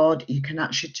whiteboard, you can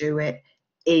actually do it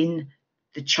in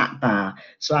the chat bar.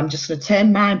 So I'm just going to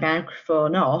turn my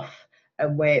microphone off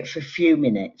and wait for a few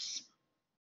minutes.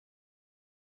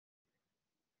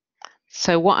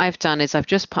 So what I've done is I've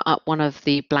just put up one of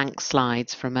the blank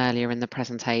slides from earlier in the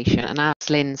presentation, and as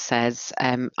Lynn says,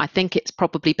 I think it's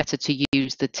probably better to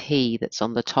use the T that's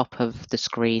on the top of the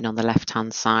screen on the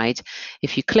left-hand side.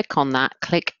 If you click on that,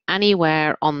 click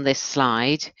anywhere on this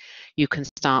slide, you can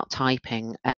start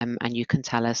typing, and you can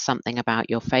tell us something about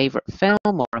your favourite film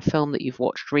or a film that you've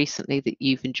watched recently that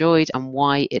you've enjoyed and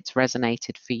why it's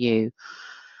resonated for you.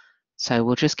 So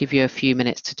we'll just give you a few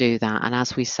minutes to do that. And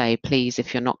as we say, please,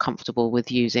 if you're not comfortable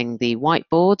with using the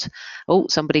whiteboard, oh,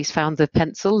 somebody's found the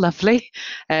pencil, lovely.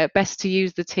 Best to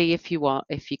use the T if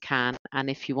you can. And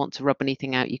if you want to rub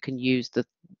anything out, you can use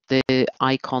the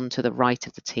icon to the right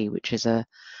of the T, which is a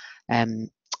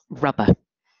rubber.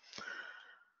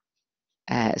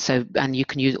 And you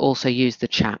can also use the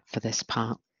chat for this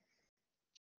part.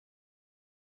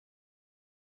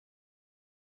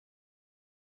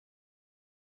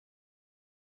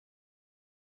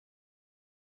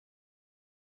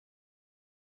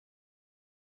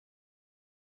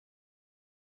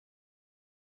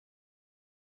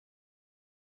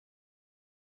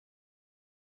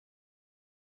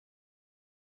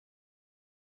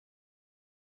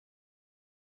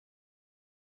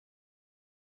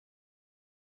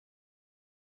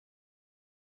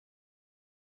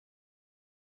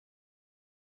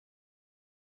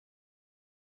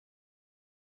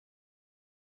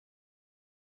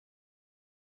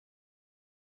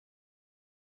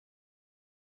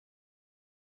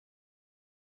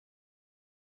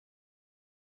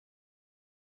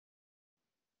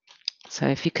 So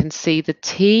if you can see the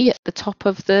T at the top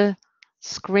of the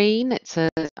screen,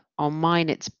 on mine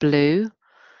it's blue.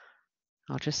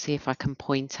 I'll just see if I can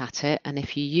point at it, and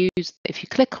if you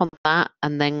click on that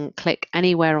and then click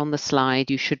anywhere on the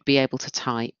slide, you should be able to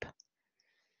type.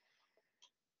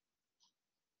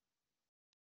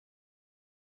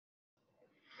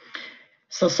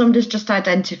 So somebody's just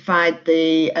identified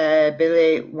the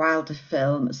Billy Wilder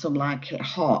film, Some Like It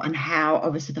Hot, and how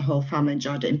obviously the whole family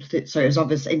enjoyed it. So it was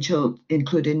obviously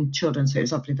including children, so it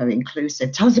was obviously very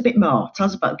inclusive. Tell us a bit more.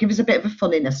 Give us a bit of a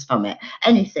funniness from it.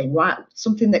 Anything,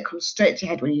 something that comes straight to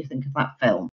your head when you think of that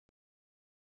film.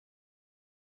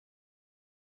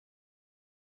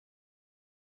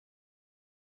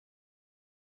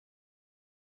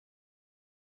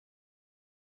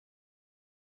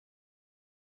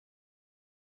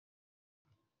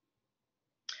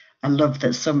 I love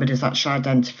that somebody's actually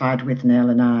identified with Neil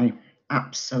and I.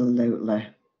 Absolutely.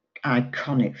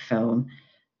 Iconic film.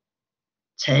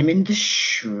 Taming the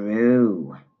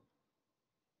Shrew.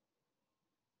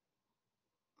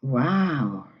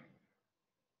 Wow.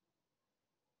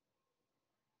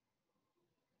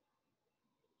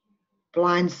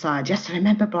 Blindside. Yes, I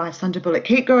remember Blindside. Bullet.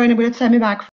 Keep going. I'm going to turn my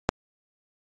back.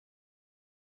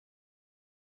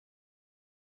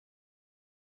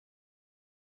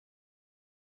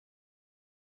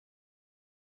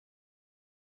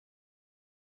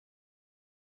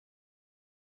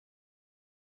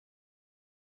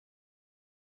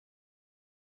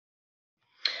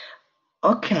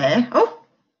 Okay. Oh,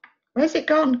 where's it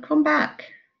gone? Come back.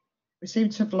 We seem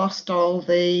to have lost all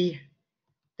the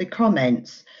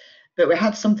comments, but we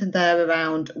had something there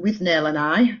around With Neil and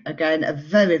I. Again, a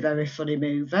very, very funny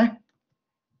movie.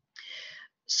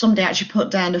 Somebody actually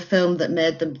put down a film that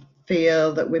made them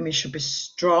feel that women should be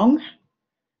strong.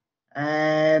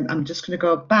 I'm just going to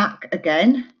go back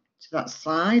again to that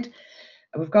slide.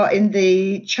 We've got in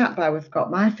the chat bar, we've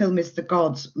got my film is The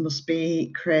Gods Must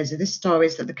Be Crazy. This story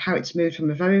is that the character moved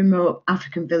from a very remote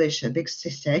African village to a big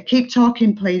city. Keep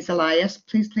talking, please, Elias.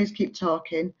 Please keep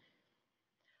talking.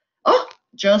 Oh,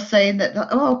 Joe's saying that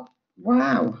oh,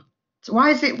 wow. So why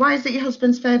is it your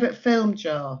husband's favourite film,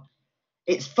 Joe?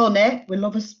 It's funny. We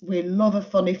love a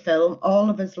funny film. All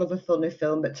of us love a funny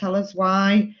film, but tell us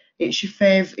why it's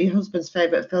your husband's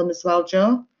favourite film as well,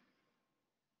 Joe.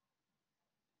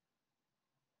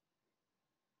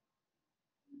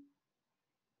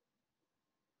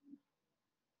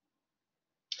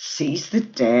 Seize the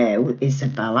day,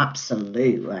 Isabel,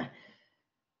 absolutely.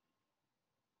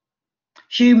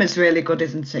 Humour's really good,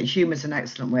 isn't it? Humour's an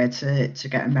excellent way to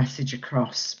get a message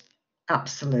across.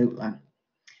 Absolutely.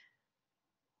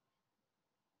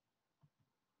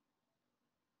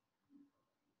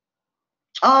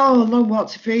 Oh, Long Walk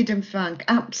to Freedom, Frank.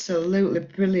 Absolutely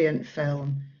brilliant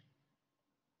film.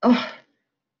 Oh,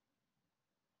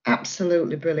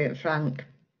 absolutely brilliant, Frank.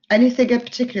 Anything in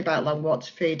particular about Long Walk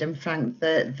to Freedom, Frank,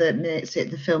 that makes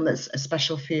it the film that's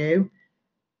special for you?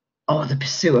 Oh, The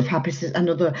Pursuit of Happiness is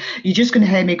another. You're just going to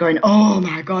hear me going, oh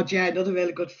my God, yeah, another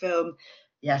really good film.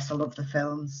 Yes, I love the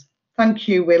films. Thank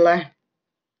you, Willie.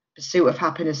 Pursuit of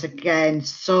Happiness, again,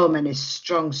 so many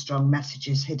strong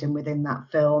messages hidden within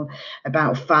that film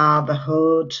about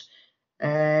fatherhood.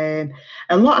 I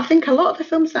think a lot of the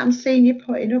films that I'm seeing you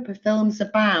putting up are films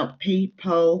about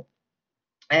people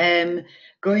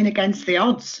going against the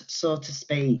odds, so to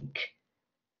speak.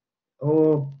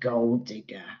 Oh, gold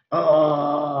digger.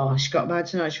 Oh, she got mad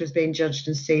tonight. She was being judged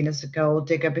and seen as a gold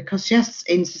digger because, yes,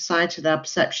 in society there are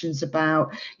perceptions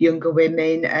about younger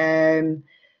women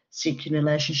seeking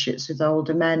relationships with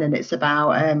older men, and it's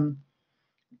about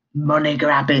money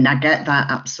grabbing. I get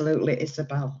that, absolutely,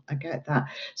 Isabel. I get that.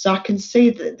 So I can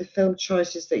see that the film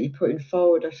choices that you're putting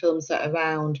forward are films that are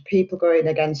around people going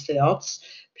against the odds,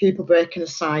 people breaking a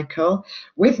cycle.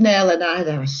 With Neil and I,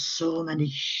 there are so many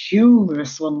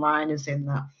humorous one-liners in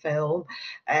that film.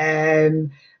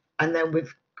 And then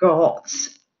we've got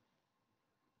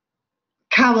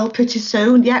Carol pretty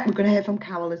soon. Yeah, we're going to hear from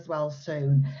Carol as well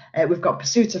soon. We've got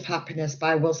Pursuit of Happiness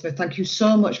by Will Smith. Thank you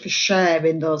so much for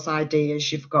sharing those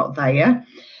ideas you've got there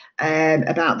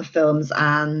about the films.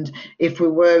 And if we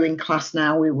were in class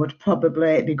now, we would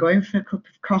probably be going for a cup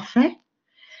of coffee,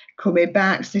 coming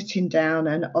back, sitting down,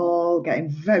 and all getting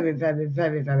very, very,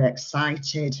 very, very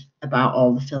excited about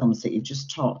all the films that you've just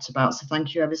talked about. So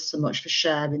thank you ever so much for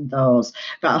sharing those.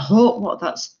 But I hope what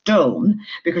that's done,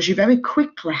 because you very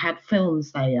quickly had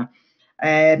films there,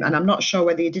 and I'm not sure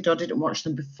whether you did or didn't watch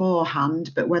them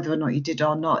beforehand, but whether or not you did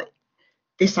or not,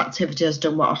 this activity has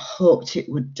done what I hoped it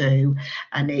would do,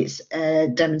 and it's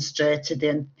demonstrated the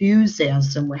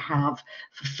enthusiasm we have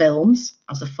for films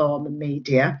as a form of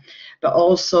media, but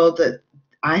also that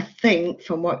I think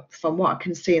from what I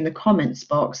can see in the comments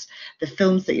box, the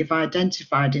films that you've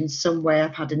identified in some way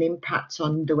have had an impact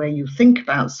on the way you think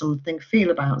about something, feel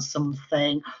about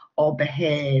something, or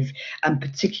behave. And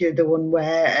particularly the one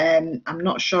where I'm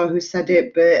not sure who said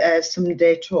it, but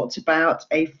somebody talked about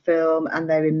a film and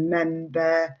they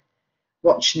remember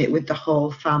watching it with the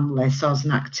whole family, so as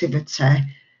an activity.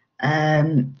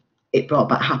 It brought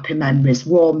back happy memories,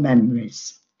 warm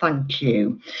memories. Thank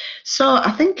you. So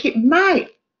I think it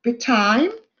might be time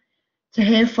to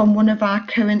hear from one of our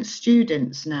current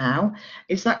students now.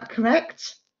 Is that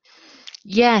correct?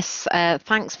 Yes,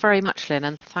 thanks very much, Lynn,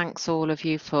 and thanks all of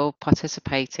you for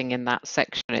participating in that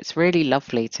section. It's really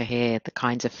lovely to hear the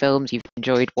kinds of films you've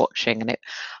enjoyed watching, and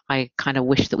I kind of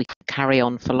wish that we could carry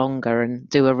on for longer and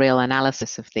do a real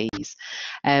analysis of these.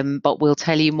 But we'll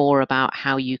tell you more about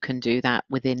how you can do that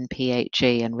within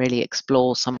PHE and really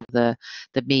explore some of the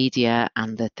media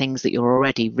and the things that you're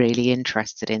already really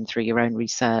interested in through your own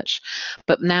research.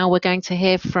 But now we're going to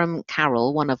hear from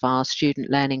Carol, one of our student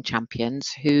learning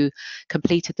champions, who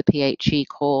completed the PHE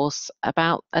course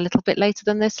about a little bit later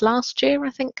than this last year, I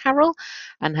think, Carol,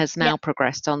 and has now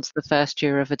progressed on to the first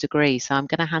year of a degree. So I'm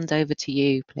going to hand over to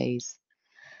you, please.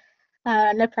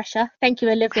 No pressure. Thank you,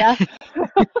 Olivia.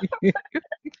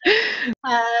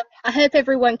 I hope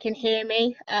everyone can hear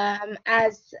me.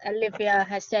 As Olivia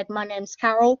has said, my name's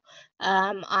Carol.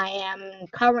 I am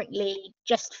currently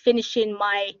just finishing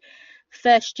my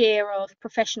first year of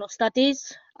professional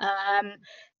studies.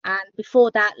 And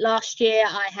before that, last year,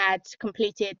 I had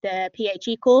completed the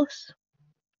PHE course.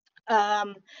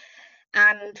 And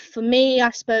for me, I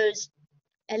suppose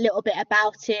a little bit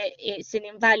about it, it's an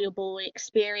invaluable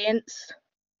experience.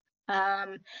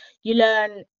 You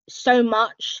learn so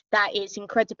much that is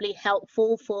incredibly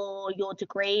helpful for your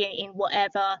degree in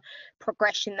whatever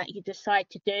progression that you decide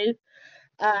to do.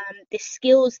 The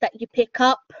skills that you pick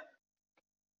up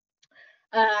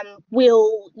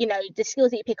the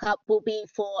skills that you pick up will be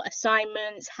for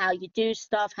assignments, how you do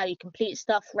stuff, how you complete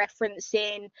stuff,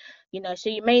 referencing, so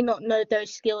you may not know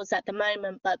those skills at the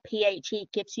moment, but PHE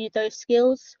gives you those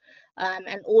skills,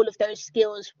 and all of those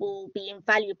skills will be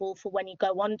invaluable for when you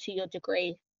go on to your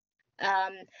degree,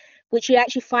 which you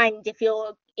actually find if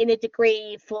you're in a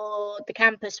degree for the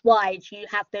campus wide, you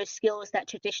have those skills that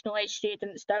traditional age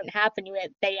students don't have, and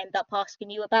they end up asking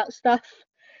you about stuff.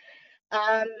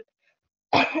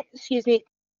 Excuse me.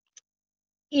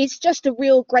 It's just a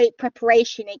real great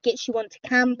preparation. It gets you onto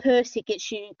campus, it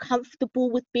gets you comfortable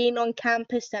with being on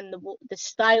campus and the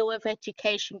style of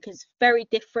education, because it's very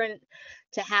different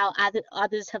to how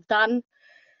others have done.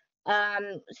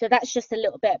 So that's just a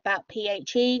little bit about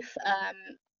PHE.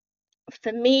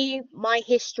 For me, my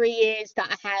history is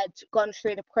that I had gone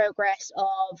through the progress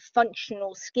of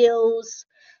functional skills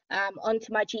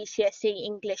onto my GCSE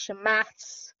English and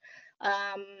Maths.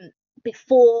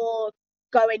 Before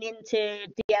going into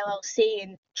the LLC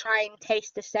and trying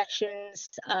taster sessions,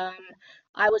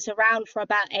 I was around for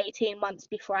about 18 months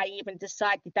before I even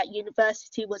decided that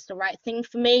university was the right thing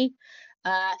for me.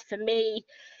 For me,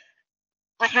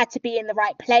 I had to be in the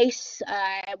right place.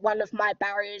 One of my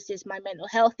barriers is my mental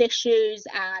health issues,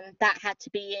 and that had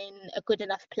to be in a good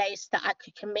enough place that I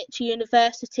could commit to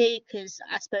university, because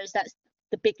I suppose that's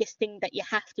the biggest thing that you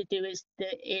have to do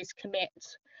is commit.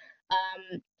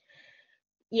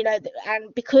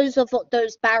 And because of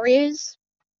those barriers,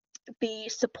 the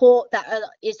support that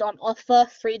is on offer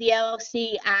through the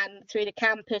LLC and through the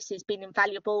campus has been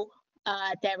invaluable.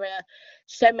 There are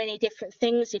so many different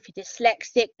things. If you're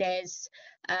dyslexic, there's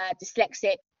a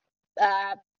dyslexic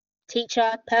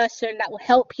teacher person that will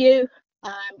help you.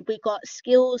 We got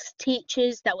skills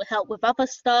teachers that will help with other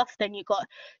stuff. Then you've got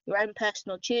your own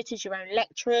personal tutors, your own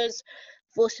lecturers.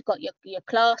 You've also got your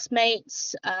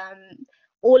classmates.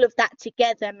 All of that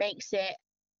together makes it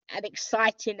an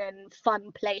exciting and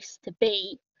fun place to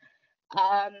be.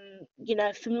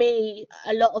 For me,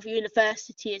 a lot of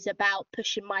university is about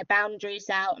pushing my boundaries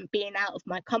out and being out of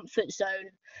my comfort zone.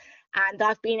 And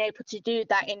I've been able to do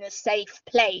that in a safe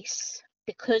place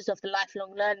because of the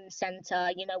Lifelong Learning Centre.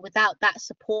 Without that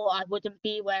support, I wouldn't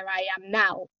be where I am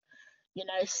now,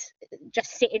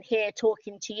 just sitting here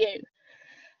talking to you.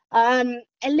 A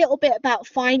little bit about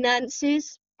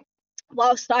finances.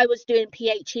 Whilst I was doing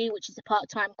PHE, which is a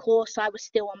part-time course, I was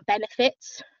still on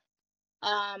benefits.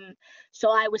 So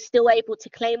I was still able to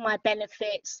claim my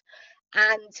benefits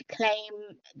and to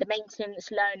claim the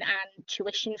maintenance loan and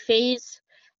tuition fees,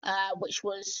 which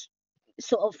was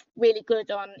sort of really good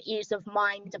on ease of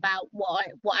mind about what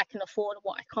I can afford and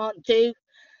what I can't do.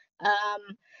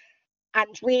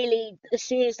 And really, as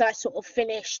soon as I sort of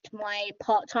finished my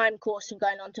part-time course and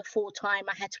going on to full-time,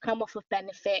 I had to come off of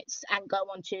benefits and go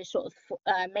on to sort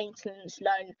of maintenance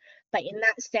loan. But in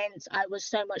that sense, I was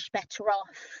so much better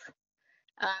off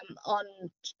on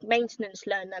maintenance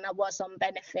loan than I was on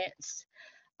benefits.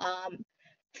 I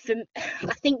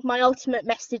think my ultimate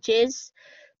message is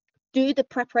do the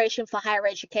preparation for higher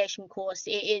education course.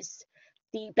 It is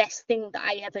the best thing that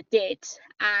I ever did,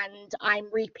 and I'm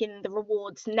reaping the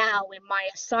rewards now in my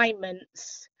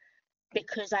assignments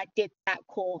because I did that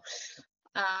course.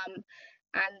 And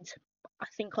I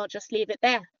think I'll just leave it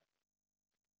there.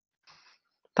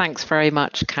 Thanks very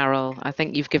much, Carol. I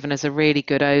think you've given us a really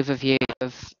good overview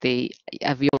of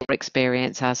your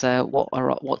experience as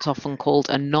what's often called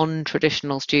a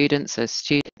non-traditional student, so a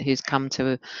student who's come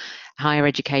to higher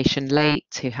education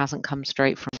late, who hasn't come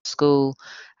straight from school,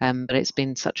 but it's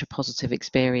been such a positive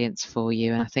experience for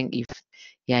you, and I think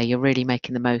you're really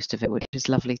making the most of it, which is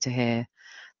lovely to hear.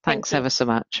 Thanks ever so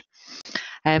much.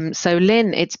 So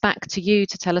Lynn, it's back to you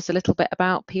to tell us a little bit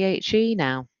about PHE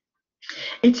now.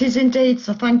 It is indeed.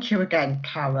 So thank you again,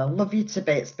 Carol. Love you to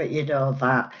bits, but you know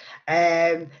that.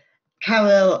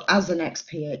 Carol, as an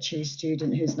ex-PHE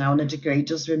student who's now on a degree,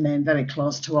 does remain very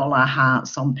close to all our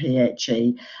hearts on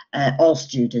PHE. All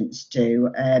students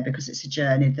do, because it's a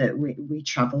journey that we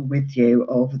travel with you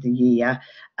over the year.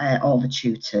 All the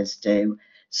tutors do.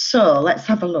 So let's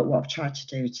have a look what I've tried to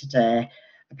do today,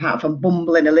 apart from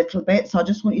bumbling a little bit. So I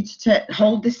just want you to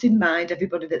hold this in mind,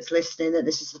 everybody that's listening, that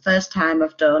this is the first time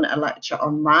I've done a lecture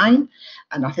online,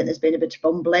 and I think there's been a bit of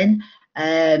bumbling,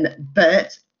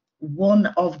 but one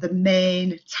of the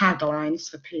main taglines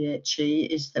for PHE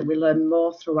is that we learn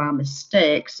more through our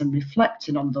mistakes and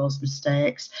reflecting on those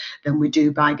mistakes than we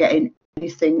do by getting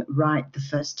anything right the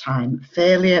first time.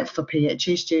 Failure for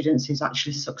PHE students is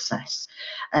actually success.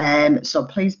 So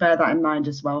please bear that in mind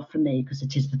as well for me, because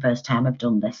it is the first time I've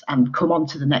done this, and come on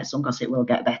to the next one because it will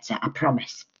get better, I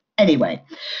promise. Anyway,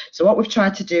 so what we've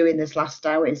tried to do in this last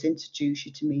hour is introduce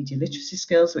you to media literacy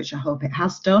skills, which I hope it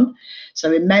has done. So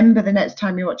remember, the next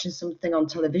time you're watching something on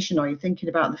television or you're thinking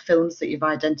about the films that you've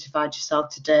identified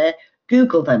yourself today,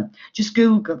 Google them. Just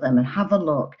Google them and have a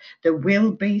look. There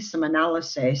will be some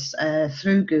analysis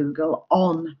through Google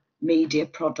on media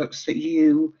products that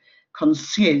you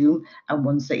consume and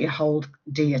ones that you hold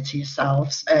dear to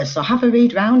yourselves. So have a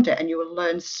read around it and you will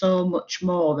learn so much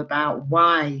more about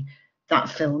why that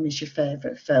film is your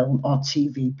favourite film or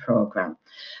TV programme.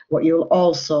 What you'll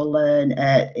also learn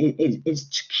is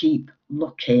to keep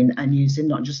looking and using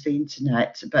not just the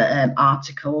internet, but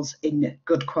articles in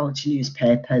good quality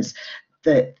newspapers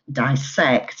that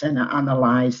dissect and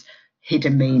analyse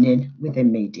hidden meaning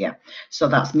within media. So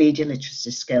that's media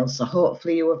literacy skills. So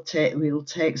hopefully you will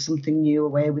take something new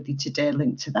away with you today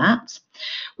linked to that.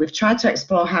 We've tried to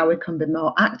explore how we can be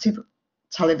more active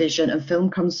television and film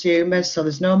consumers, so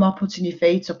there's no more putting your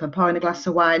feet up and pouring a glass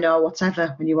of wine or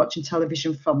whatever when you're watching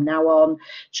television. From now on,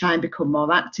 try and become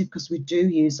more active, because we do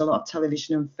use a lot of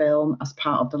television and film as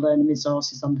part of the learning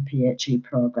resources on the PHE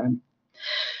programme.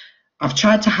 I've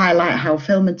tried to highlight how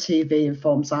film and TV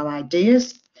informs our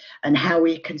ideas and how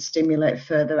we can stimulate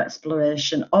further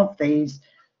exploration of these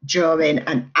during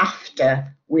and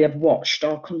after we have watched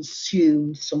or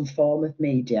consumed some form of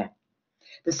media.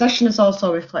 The session has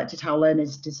also reflected how learning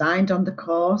is designed on the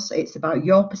course. It's about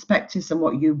your perspectives and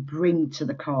what you bring to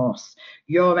the course,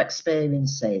 your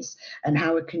experiences, and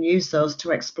how we can use those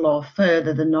to explore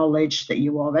further the knowledge that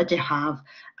you already have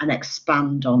and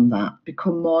expand on that,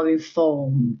 become more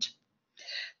informed.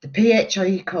 The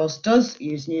PHE course does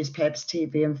use newspapers,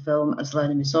 TV and film as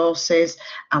learning resources,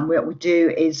 and what we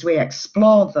do is we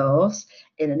explore those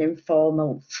in an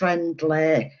informal,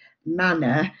 friendly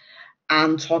manner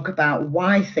and talk about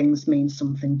why things mean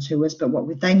something to us. But what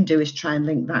we then do is try and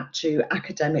link that to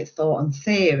academic thought and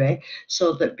theory,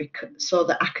 so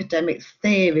that academic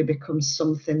theory becomes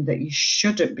something that you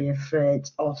shouldn't be afraid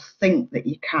or think that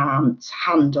you can't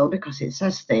handle because it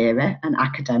says theory and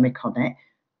academic on it.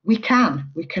 We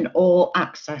can all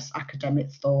access academic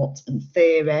thought and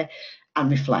theory and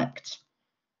reflect.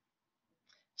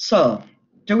 So,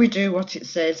 do we do what it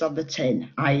says on the tin,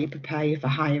 i.e. prepare you for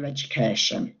higher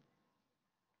education?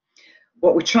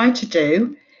 What we try to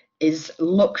do is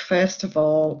look first of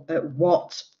all at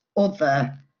what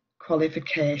other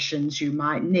qualifications you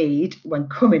might need when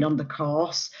coming on the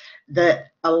course, that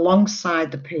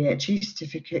alongside the PHE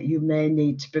certificate you may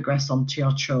need to progress onto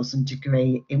your chosen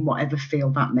degree in whatever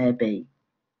field that may be.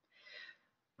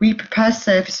 We prepare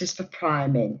services for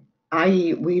priming,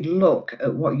 i.e. we look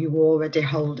at what you already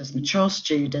hold as mature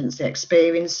students, the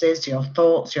experiences, your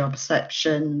thoughts, your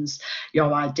perceptions,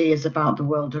 your ideas about the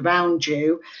world around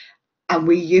you, And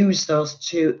we use those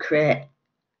to create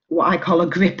what I call a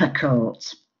gripper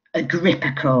coat. A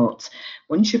gripper coat.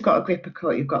 Once you've got a gripper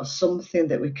coat, you've got something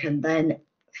that we can then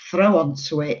throw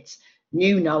onto it,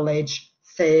 new knowledge,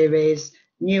 theories,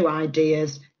 new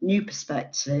ideas, new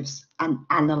perspectives, and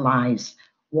analyse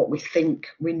what we think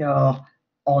we know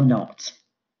or not.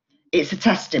 It's a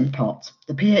testing pot.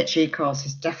 The PHE course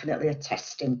is definitely a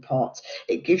testing pot.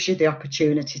 It gives you the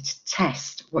opportunity to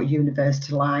test what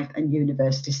university life and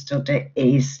university study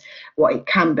is, what it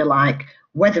can be like,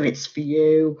 whether it's for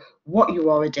you, what you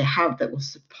already have that will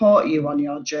support you on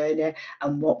your journey,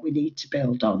 and what we need to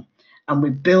build on. And we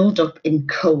build up in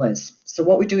colours. So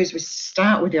what we do is we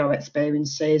start with your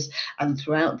experiences, and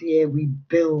throughout the year we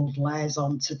build layers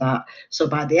onto that. So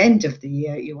by the end of the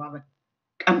year you have a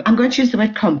I'm going to use the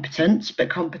word competent,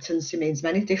 but competency means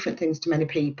many different things to many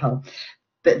people,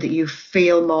 but that you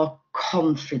feel more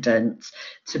confident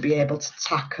to be able to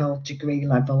tackle degree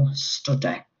level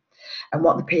study. And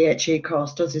what the PHE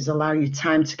course does is allow you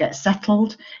time to get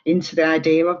settled into the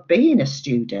idea of being a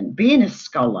student, being a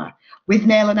scholar, with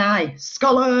Nail and I,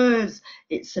 scholars.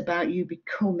 It's about you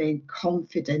becoming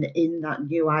confident in that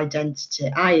new identity,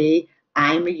 i.e.,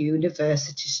 I'm a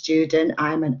university student,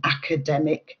 I'm an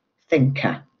academic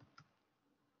thinker.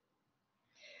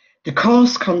 The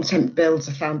course content builds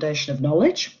a foundation of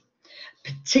knowledge,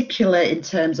 particularly in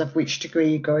terms of which degree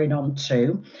you're going on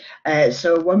to.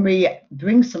 So when we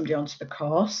bring somebody onto the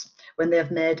course, when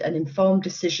they've made an informed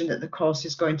decision that the course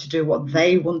is going to do what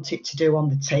they want it to do on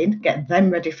the tin, get them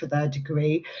ready for their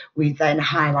degree, we then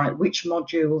highlight which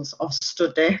modules of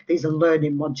study, these are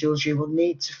learning modules you will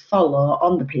need to follow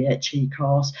on the PHE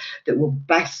course that will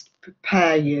best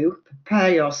prepare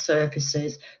your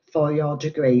surfaces for your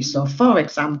degree. So for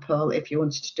example, if you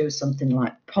wanted to do something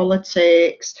like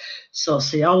politics,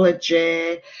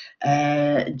 sociology,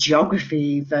 geography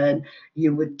even,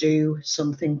 you would do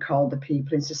something called the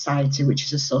People in Society, which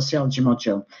is a sociology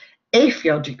module. If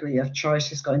your degree of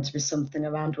choice is going to be something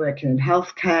around working in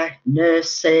healthcare,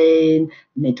 nursing,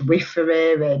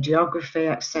 midwifery,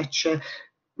 radiography, etc.,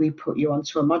 we put you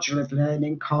onto a module of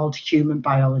learning called human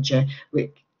biology,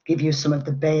 which give you some of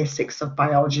the basics of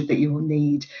biology that you will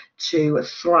need to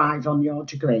thrive on your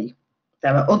degree.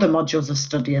 There are other modules of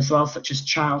study as well, such as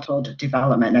childhood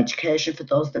development and education for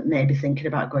those that may be thinking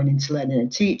about going into learning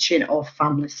and teaching or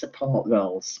family support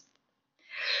roles.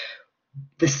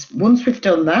 Once we've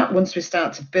done that, once we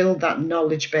start to build that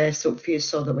knowledge base up for you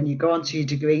so that when you go onto your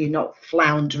degree, you're not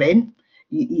floundering.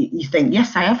 You think,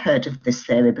 yes, I have heard of this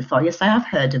theory before. Yes, I have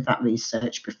heard of that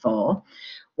research before.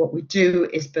 What we do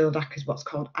is build what's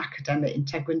called academic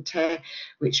integrity,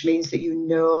 which means that you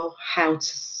know how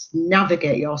to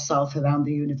navigate yourself around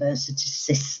the university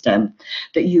system,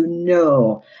 that you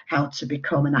know how to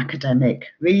become an academic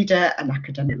reader, an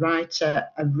academic writer,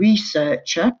 a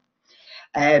researcher,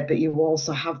 but you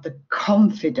also have the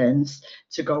confidence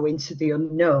to go into the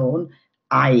unknown,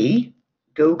 i.e.,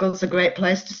 Google's a great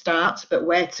place to start, but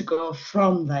where to go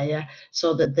from there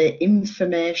so that the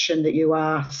information that you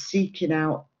are seeking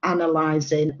out,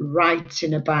 analysing,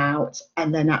 writing about,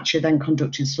 and then actually then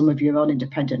conducting some of your own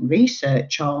independent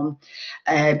research on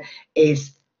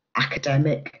is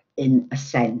academic in a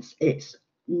sense. It's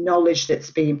knowledge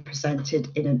that's being presented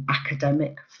in an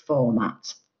academic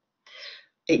format.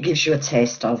 It gives you a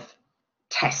taste of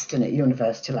testing at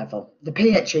university level. The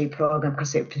PHE programme,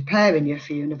 because it's preparing you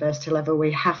for university level, we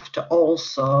have to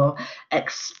also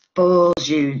expose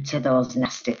you to those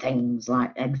nasty things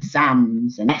like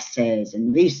exams and essays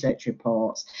and research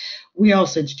reports. We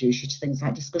also introduce you to things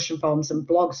like discussion forums and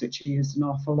blogs, which are used an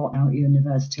awful lot now at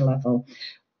university level.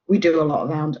 We do a lot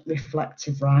around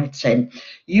reflective writing.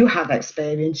 You have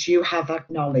experience, you have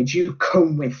that knowledge, you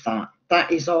come with that. That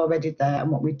is already there,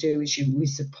 and what we do is we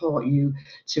support you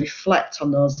to reflect on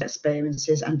those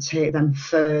experiences and take them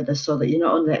further so that you're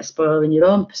not only exploring your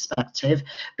own perspective,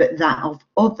 but that of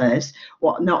others,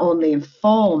 what not only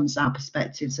informs our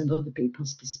perspectives and other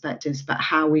people's perspectives, but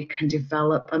how we can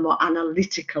develop a more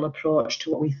analytical approach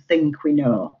to what we think we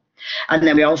know. And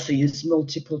then we also use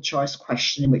multiple choice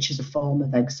questioning, which is a form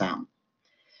of exam.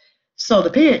 So the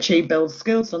PHE builds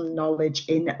skills and knowledge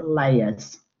in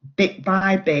layers. Bit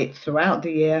by bit throughout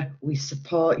the year, we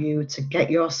support you to get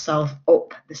yourself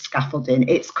up the scaffolding.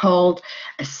 It's called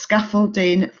a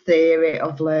scaffolding theory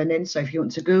of learning. So if you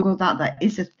want to Google that, that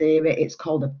is a theory. It's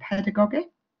called a pedagogy,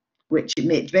 which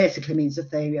basically means a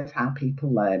theory of how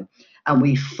people learn. And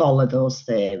we follow those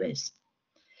theories.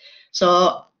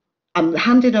 So I'm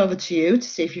handing over to you to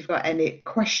see if you've got any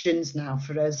questions now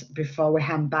for us before we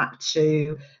hand back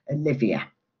to Olivia.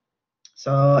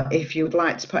 So if you would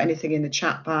like to put anything in the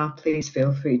chat bar, please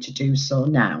feel free to do so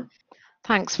now.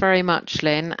 Thanks very much,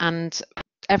 Lynn. And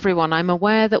everyone, I'm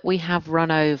aware that we have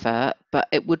run over, but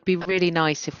it would be really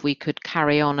nice if we could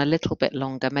carry on a little bit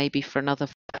longer, maybe for another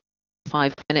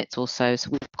 5 minutes or so, so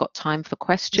we've got time for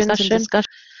questions and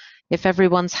discussion. If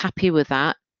everyone's happy with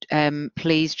that,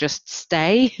 please just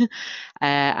stay,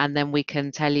 and then we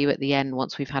can tell you at the end,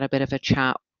 once we've had a bit of a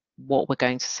chat, what we're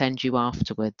going to send you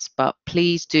afterwards. But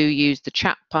please do use the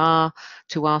chat bar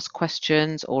to ask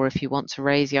questions, or if you want to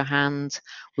raise your hand,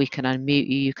 we can unmute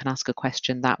you. You can ask a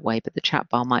question that way, but the chat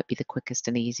bar might be the quickest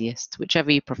and easiest,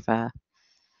 whichever you prefer.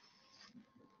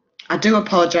 I do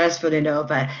apologise for running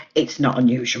over. It's not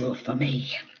unusual for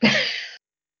me.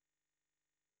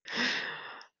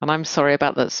 And I'm sorry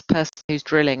about this person who's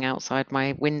drilling outside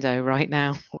my window right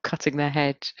now, or cutting their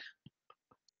hedge.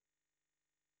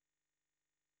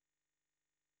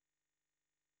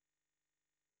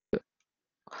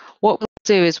 What we'll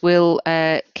do is we'll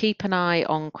keep an eye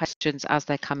on questions as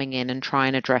they're coming in and try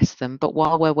and address them. But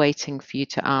while we're waiting for you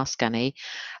to ask any,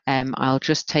 I'll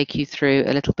just take you through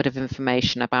a little bit of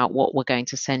information about what we're going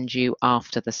to send you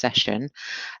after the session.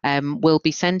 We'll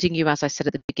be sending you, as I said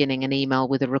at the beginning, an email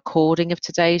with a recording of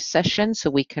today's session, so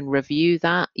we can review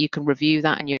that. You can review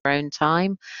that in your own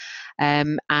time.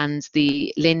 And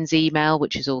the Lynn's email,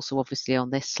 which is also obviously on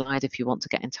this slide if you want to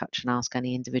get in touch and ask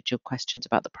any individual questions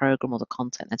about the programme or the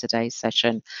content of today's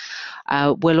session.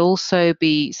 We'll also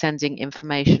be sending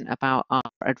information about our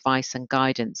advice and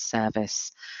guidance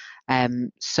service.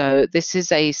 So this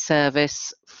is a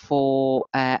service for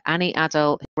any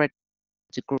adult who read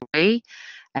a degree.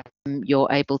 You're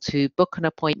able to book an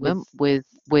appointment with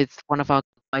one of our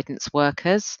guidance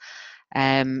workers.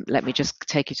 Let me just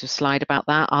take you to a slide about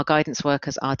that. Our guidance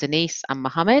workers are Denise and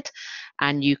Mohammed,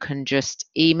 and you can just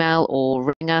email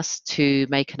or ring us to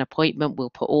make an appointment. We'll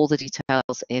put all the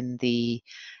details in the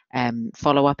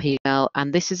follow-up email,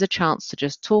 and this is a chance to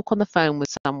just talk on the phone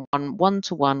with someone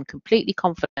one-to-one, completely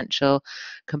confidential,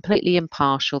 completely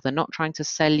impartial. They're not trying to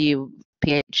sell you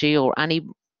PHE or any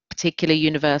particular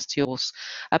university course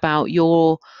about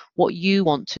what you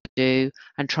want to do,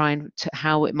 and trying to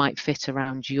how it might fit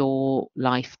around your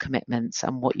life commitments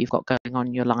and what you've got going on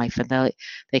in your life, and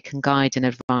they can guide and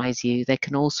advise you. They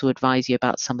can also advise you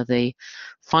about some of the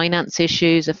finance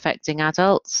issues affecting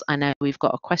adults. I know we've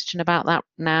got a question about that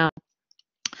now.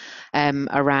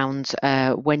 Around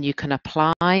when you can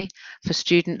apply for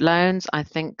student loans. I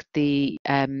think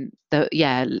Jenny's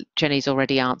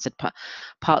already answered.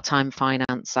 Part-time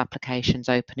finance applications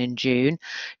open in June.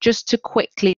 Just to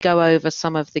quickly go over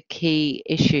some of the key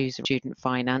issues of student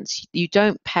finance. You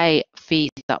don't pay fees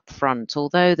up front,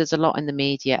 although there's a lot in the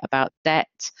media about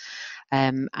debt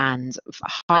and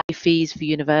high fees for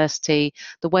university.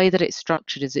 The way that it's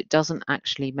structured is it doesn't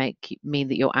actually mean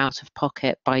that you're out of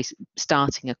pocket by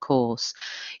starting a course.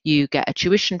 You get a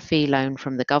tuition fee loan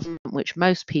from the government, which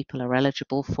most people are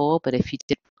eligible for, but if you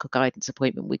did book a guidance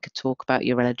appointment, we could talk about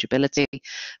your eligibility.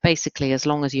 Basically, as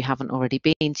long as you haven't already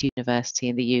been to university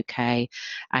in the UK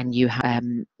and you have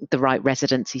the right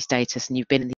residency status and you've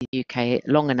been in the UK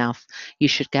long enough, you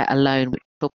should get a loan which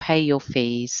will pay your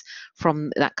fees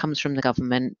that comes from the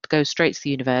government, goes straight to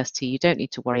the university. You don't need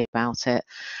to worry about it,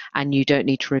 and you don't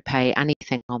need to repay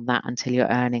anything on that until you're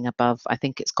earning above, I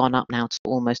think it's gone up now to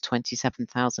almost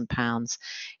 £27,000.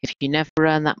 If you never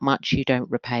earn that much, you don't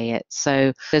repay it.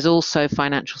 So there's also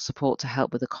financial support to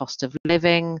help with the cost of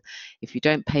living. If you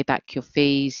don't pay back your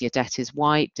fees, your debt is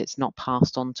wiped. It's not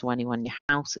passed on to anyone in your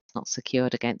house. It's not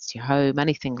secured against your home,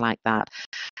 anything like that.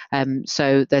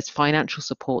 So there's financial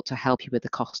support to help you with the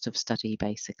cost of study,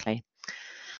 basically.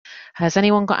 Has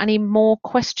anyone got any more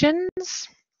questions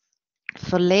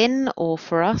for Lynn or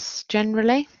for us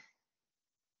generally?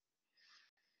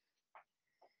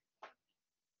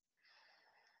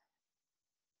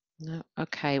 No.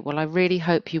 Okay, well, I really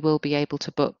hope you will be able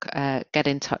to get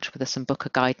in touch with us and book a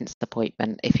guidance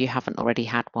appointment if you haven't already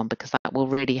had one, because that will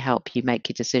really help you make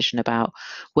your decision about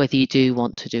whether you do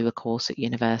want to do a course at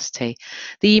university.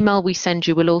 The email we send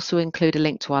you will also include a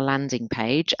link to our landing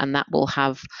page, and that will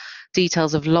have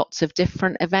details of lots of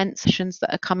different event sessions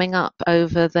that are coming up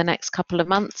over the next couple of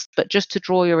months. But just to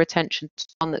draw your attention to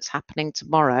one that's happening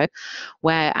tomorrow,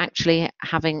 we're actually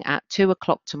having at 2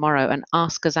 o'clock tomorrow an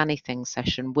Ask Us Anything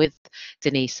session with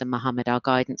Denise and Mohammed, our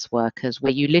guidance workers,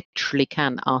 where you literally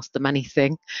can ask them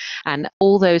anything, and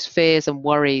all those fears and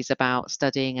worries about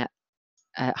studying at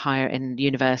higher in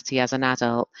university as an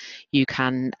adult, you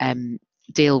can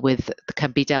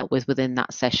can be dealt with within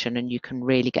that session, and you can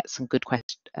really get some good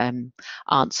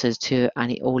answers to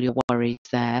all your worries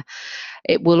there.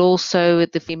 It will also,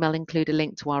 the email, include a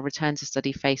link to our Return to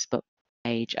Study Facebook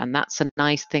page, and that's a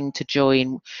nice thing to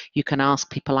join. You can ask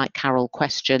people like Carol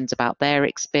questions about their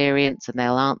experience and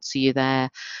they'll answer you there.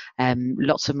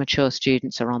 Lots of mature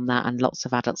students are on that, and lots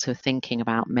of adults who are thinking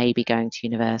about maybe going to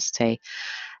university.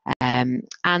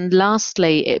 And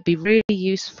lastly, it'd be really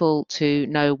useful to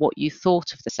know what you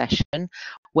thought of the session.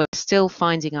 We're still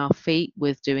finding our feet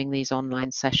with doing these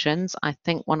online sessions. I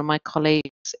think one of my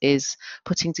colleagues is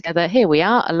putting together, here we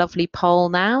are, a lovely poll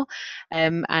now,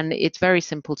 and it's very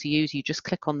simple to use. You just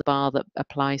click on the bar that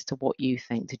applies to what you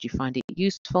think. Did you find it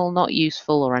useful, not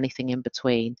useful, or anything in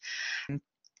between?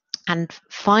 And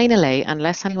finally,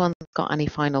 unless anyone's got any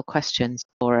final questions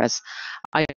for us,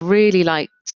 I'd really like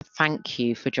to thank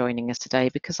you for joining us today,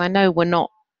 because I know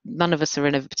none of us are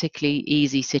in a particularly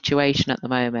easy situation at the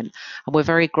moment, and we're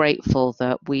very grateful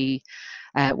that we're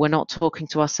not talking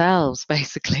to ourselves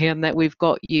basically, and that we've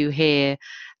got you here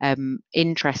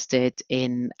interested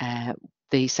in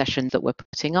the session that we're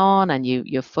putting on, and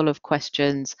you're full of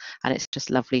questions, and it's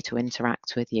just lovely to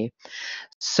interact with you.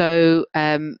 So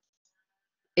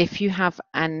if you have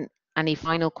any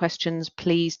final questions,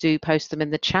 please do post them in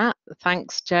the chat.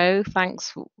 Thanks, Joe.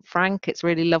 Thanks, Frank. It's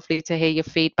really lovely to hear your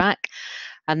feedback.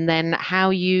 And then how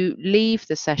you leave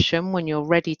the session when you're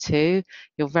ready to,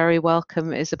 you're very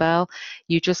welcome, Isabel.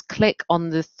 You just click on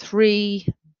the 3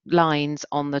 lines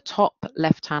on the top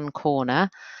left-hand corner,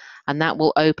 and that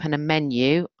will open a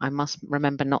menu. I must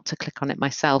remember not to click on it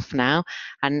myself now.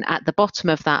 And at the bottom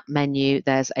of that menu,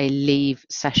 there's a leave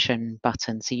session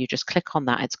button. So you just click on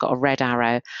that. It's got a red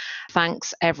arrow.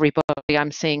 Thanks, everybody.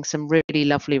 I'm seeing some really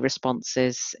lovely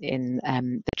responses in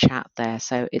the chat there.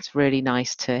 So it's really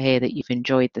nice to hear that you've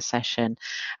enjoyed the session,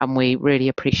 and we really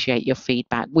appreciate your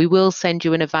feedback. We will send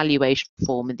you an evaluation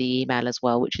form in the email as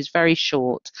well, which is very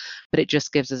short, but it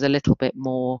just gives us a little bit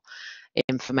more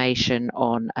information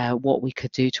on what we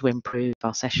could do to improve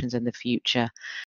our sessions in the future.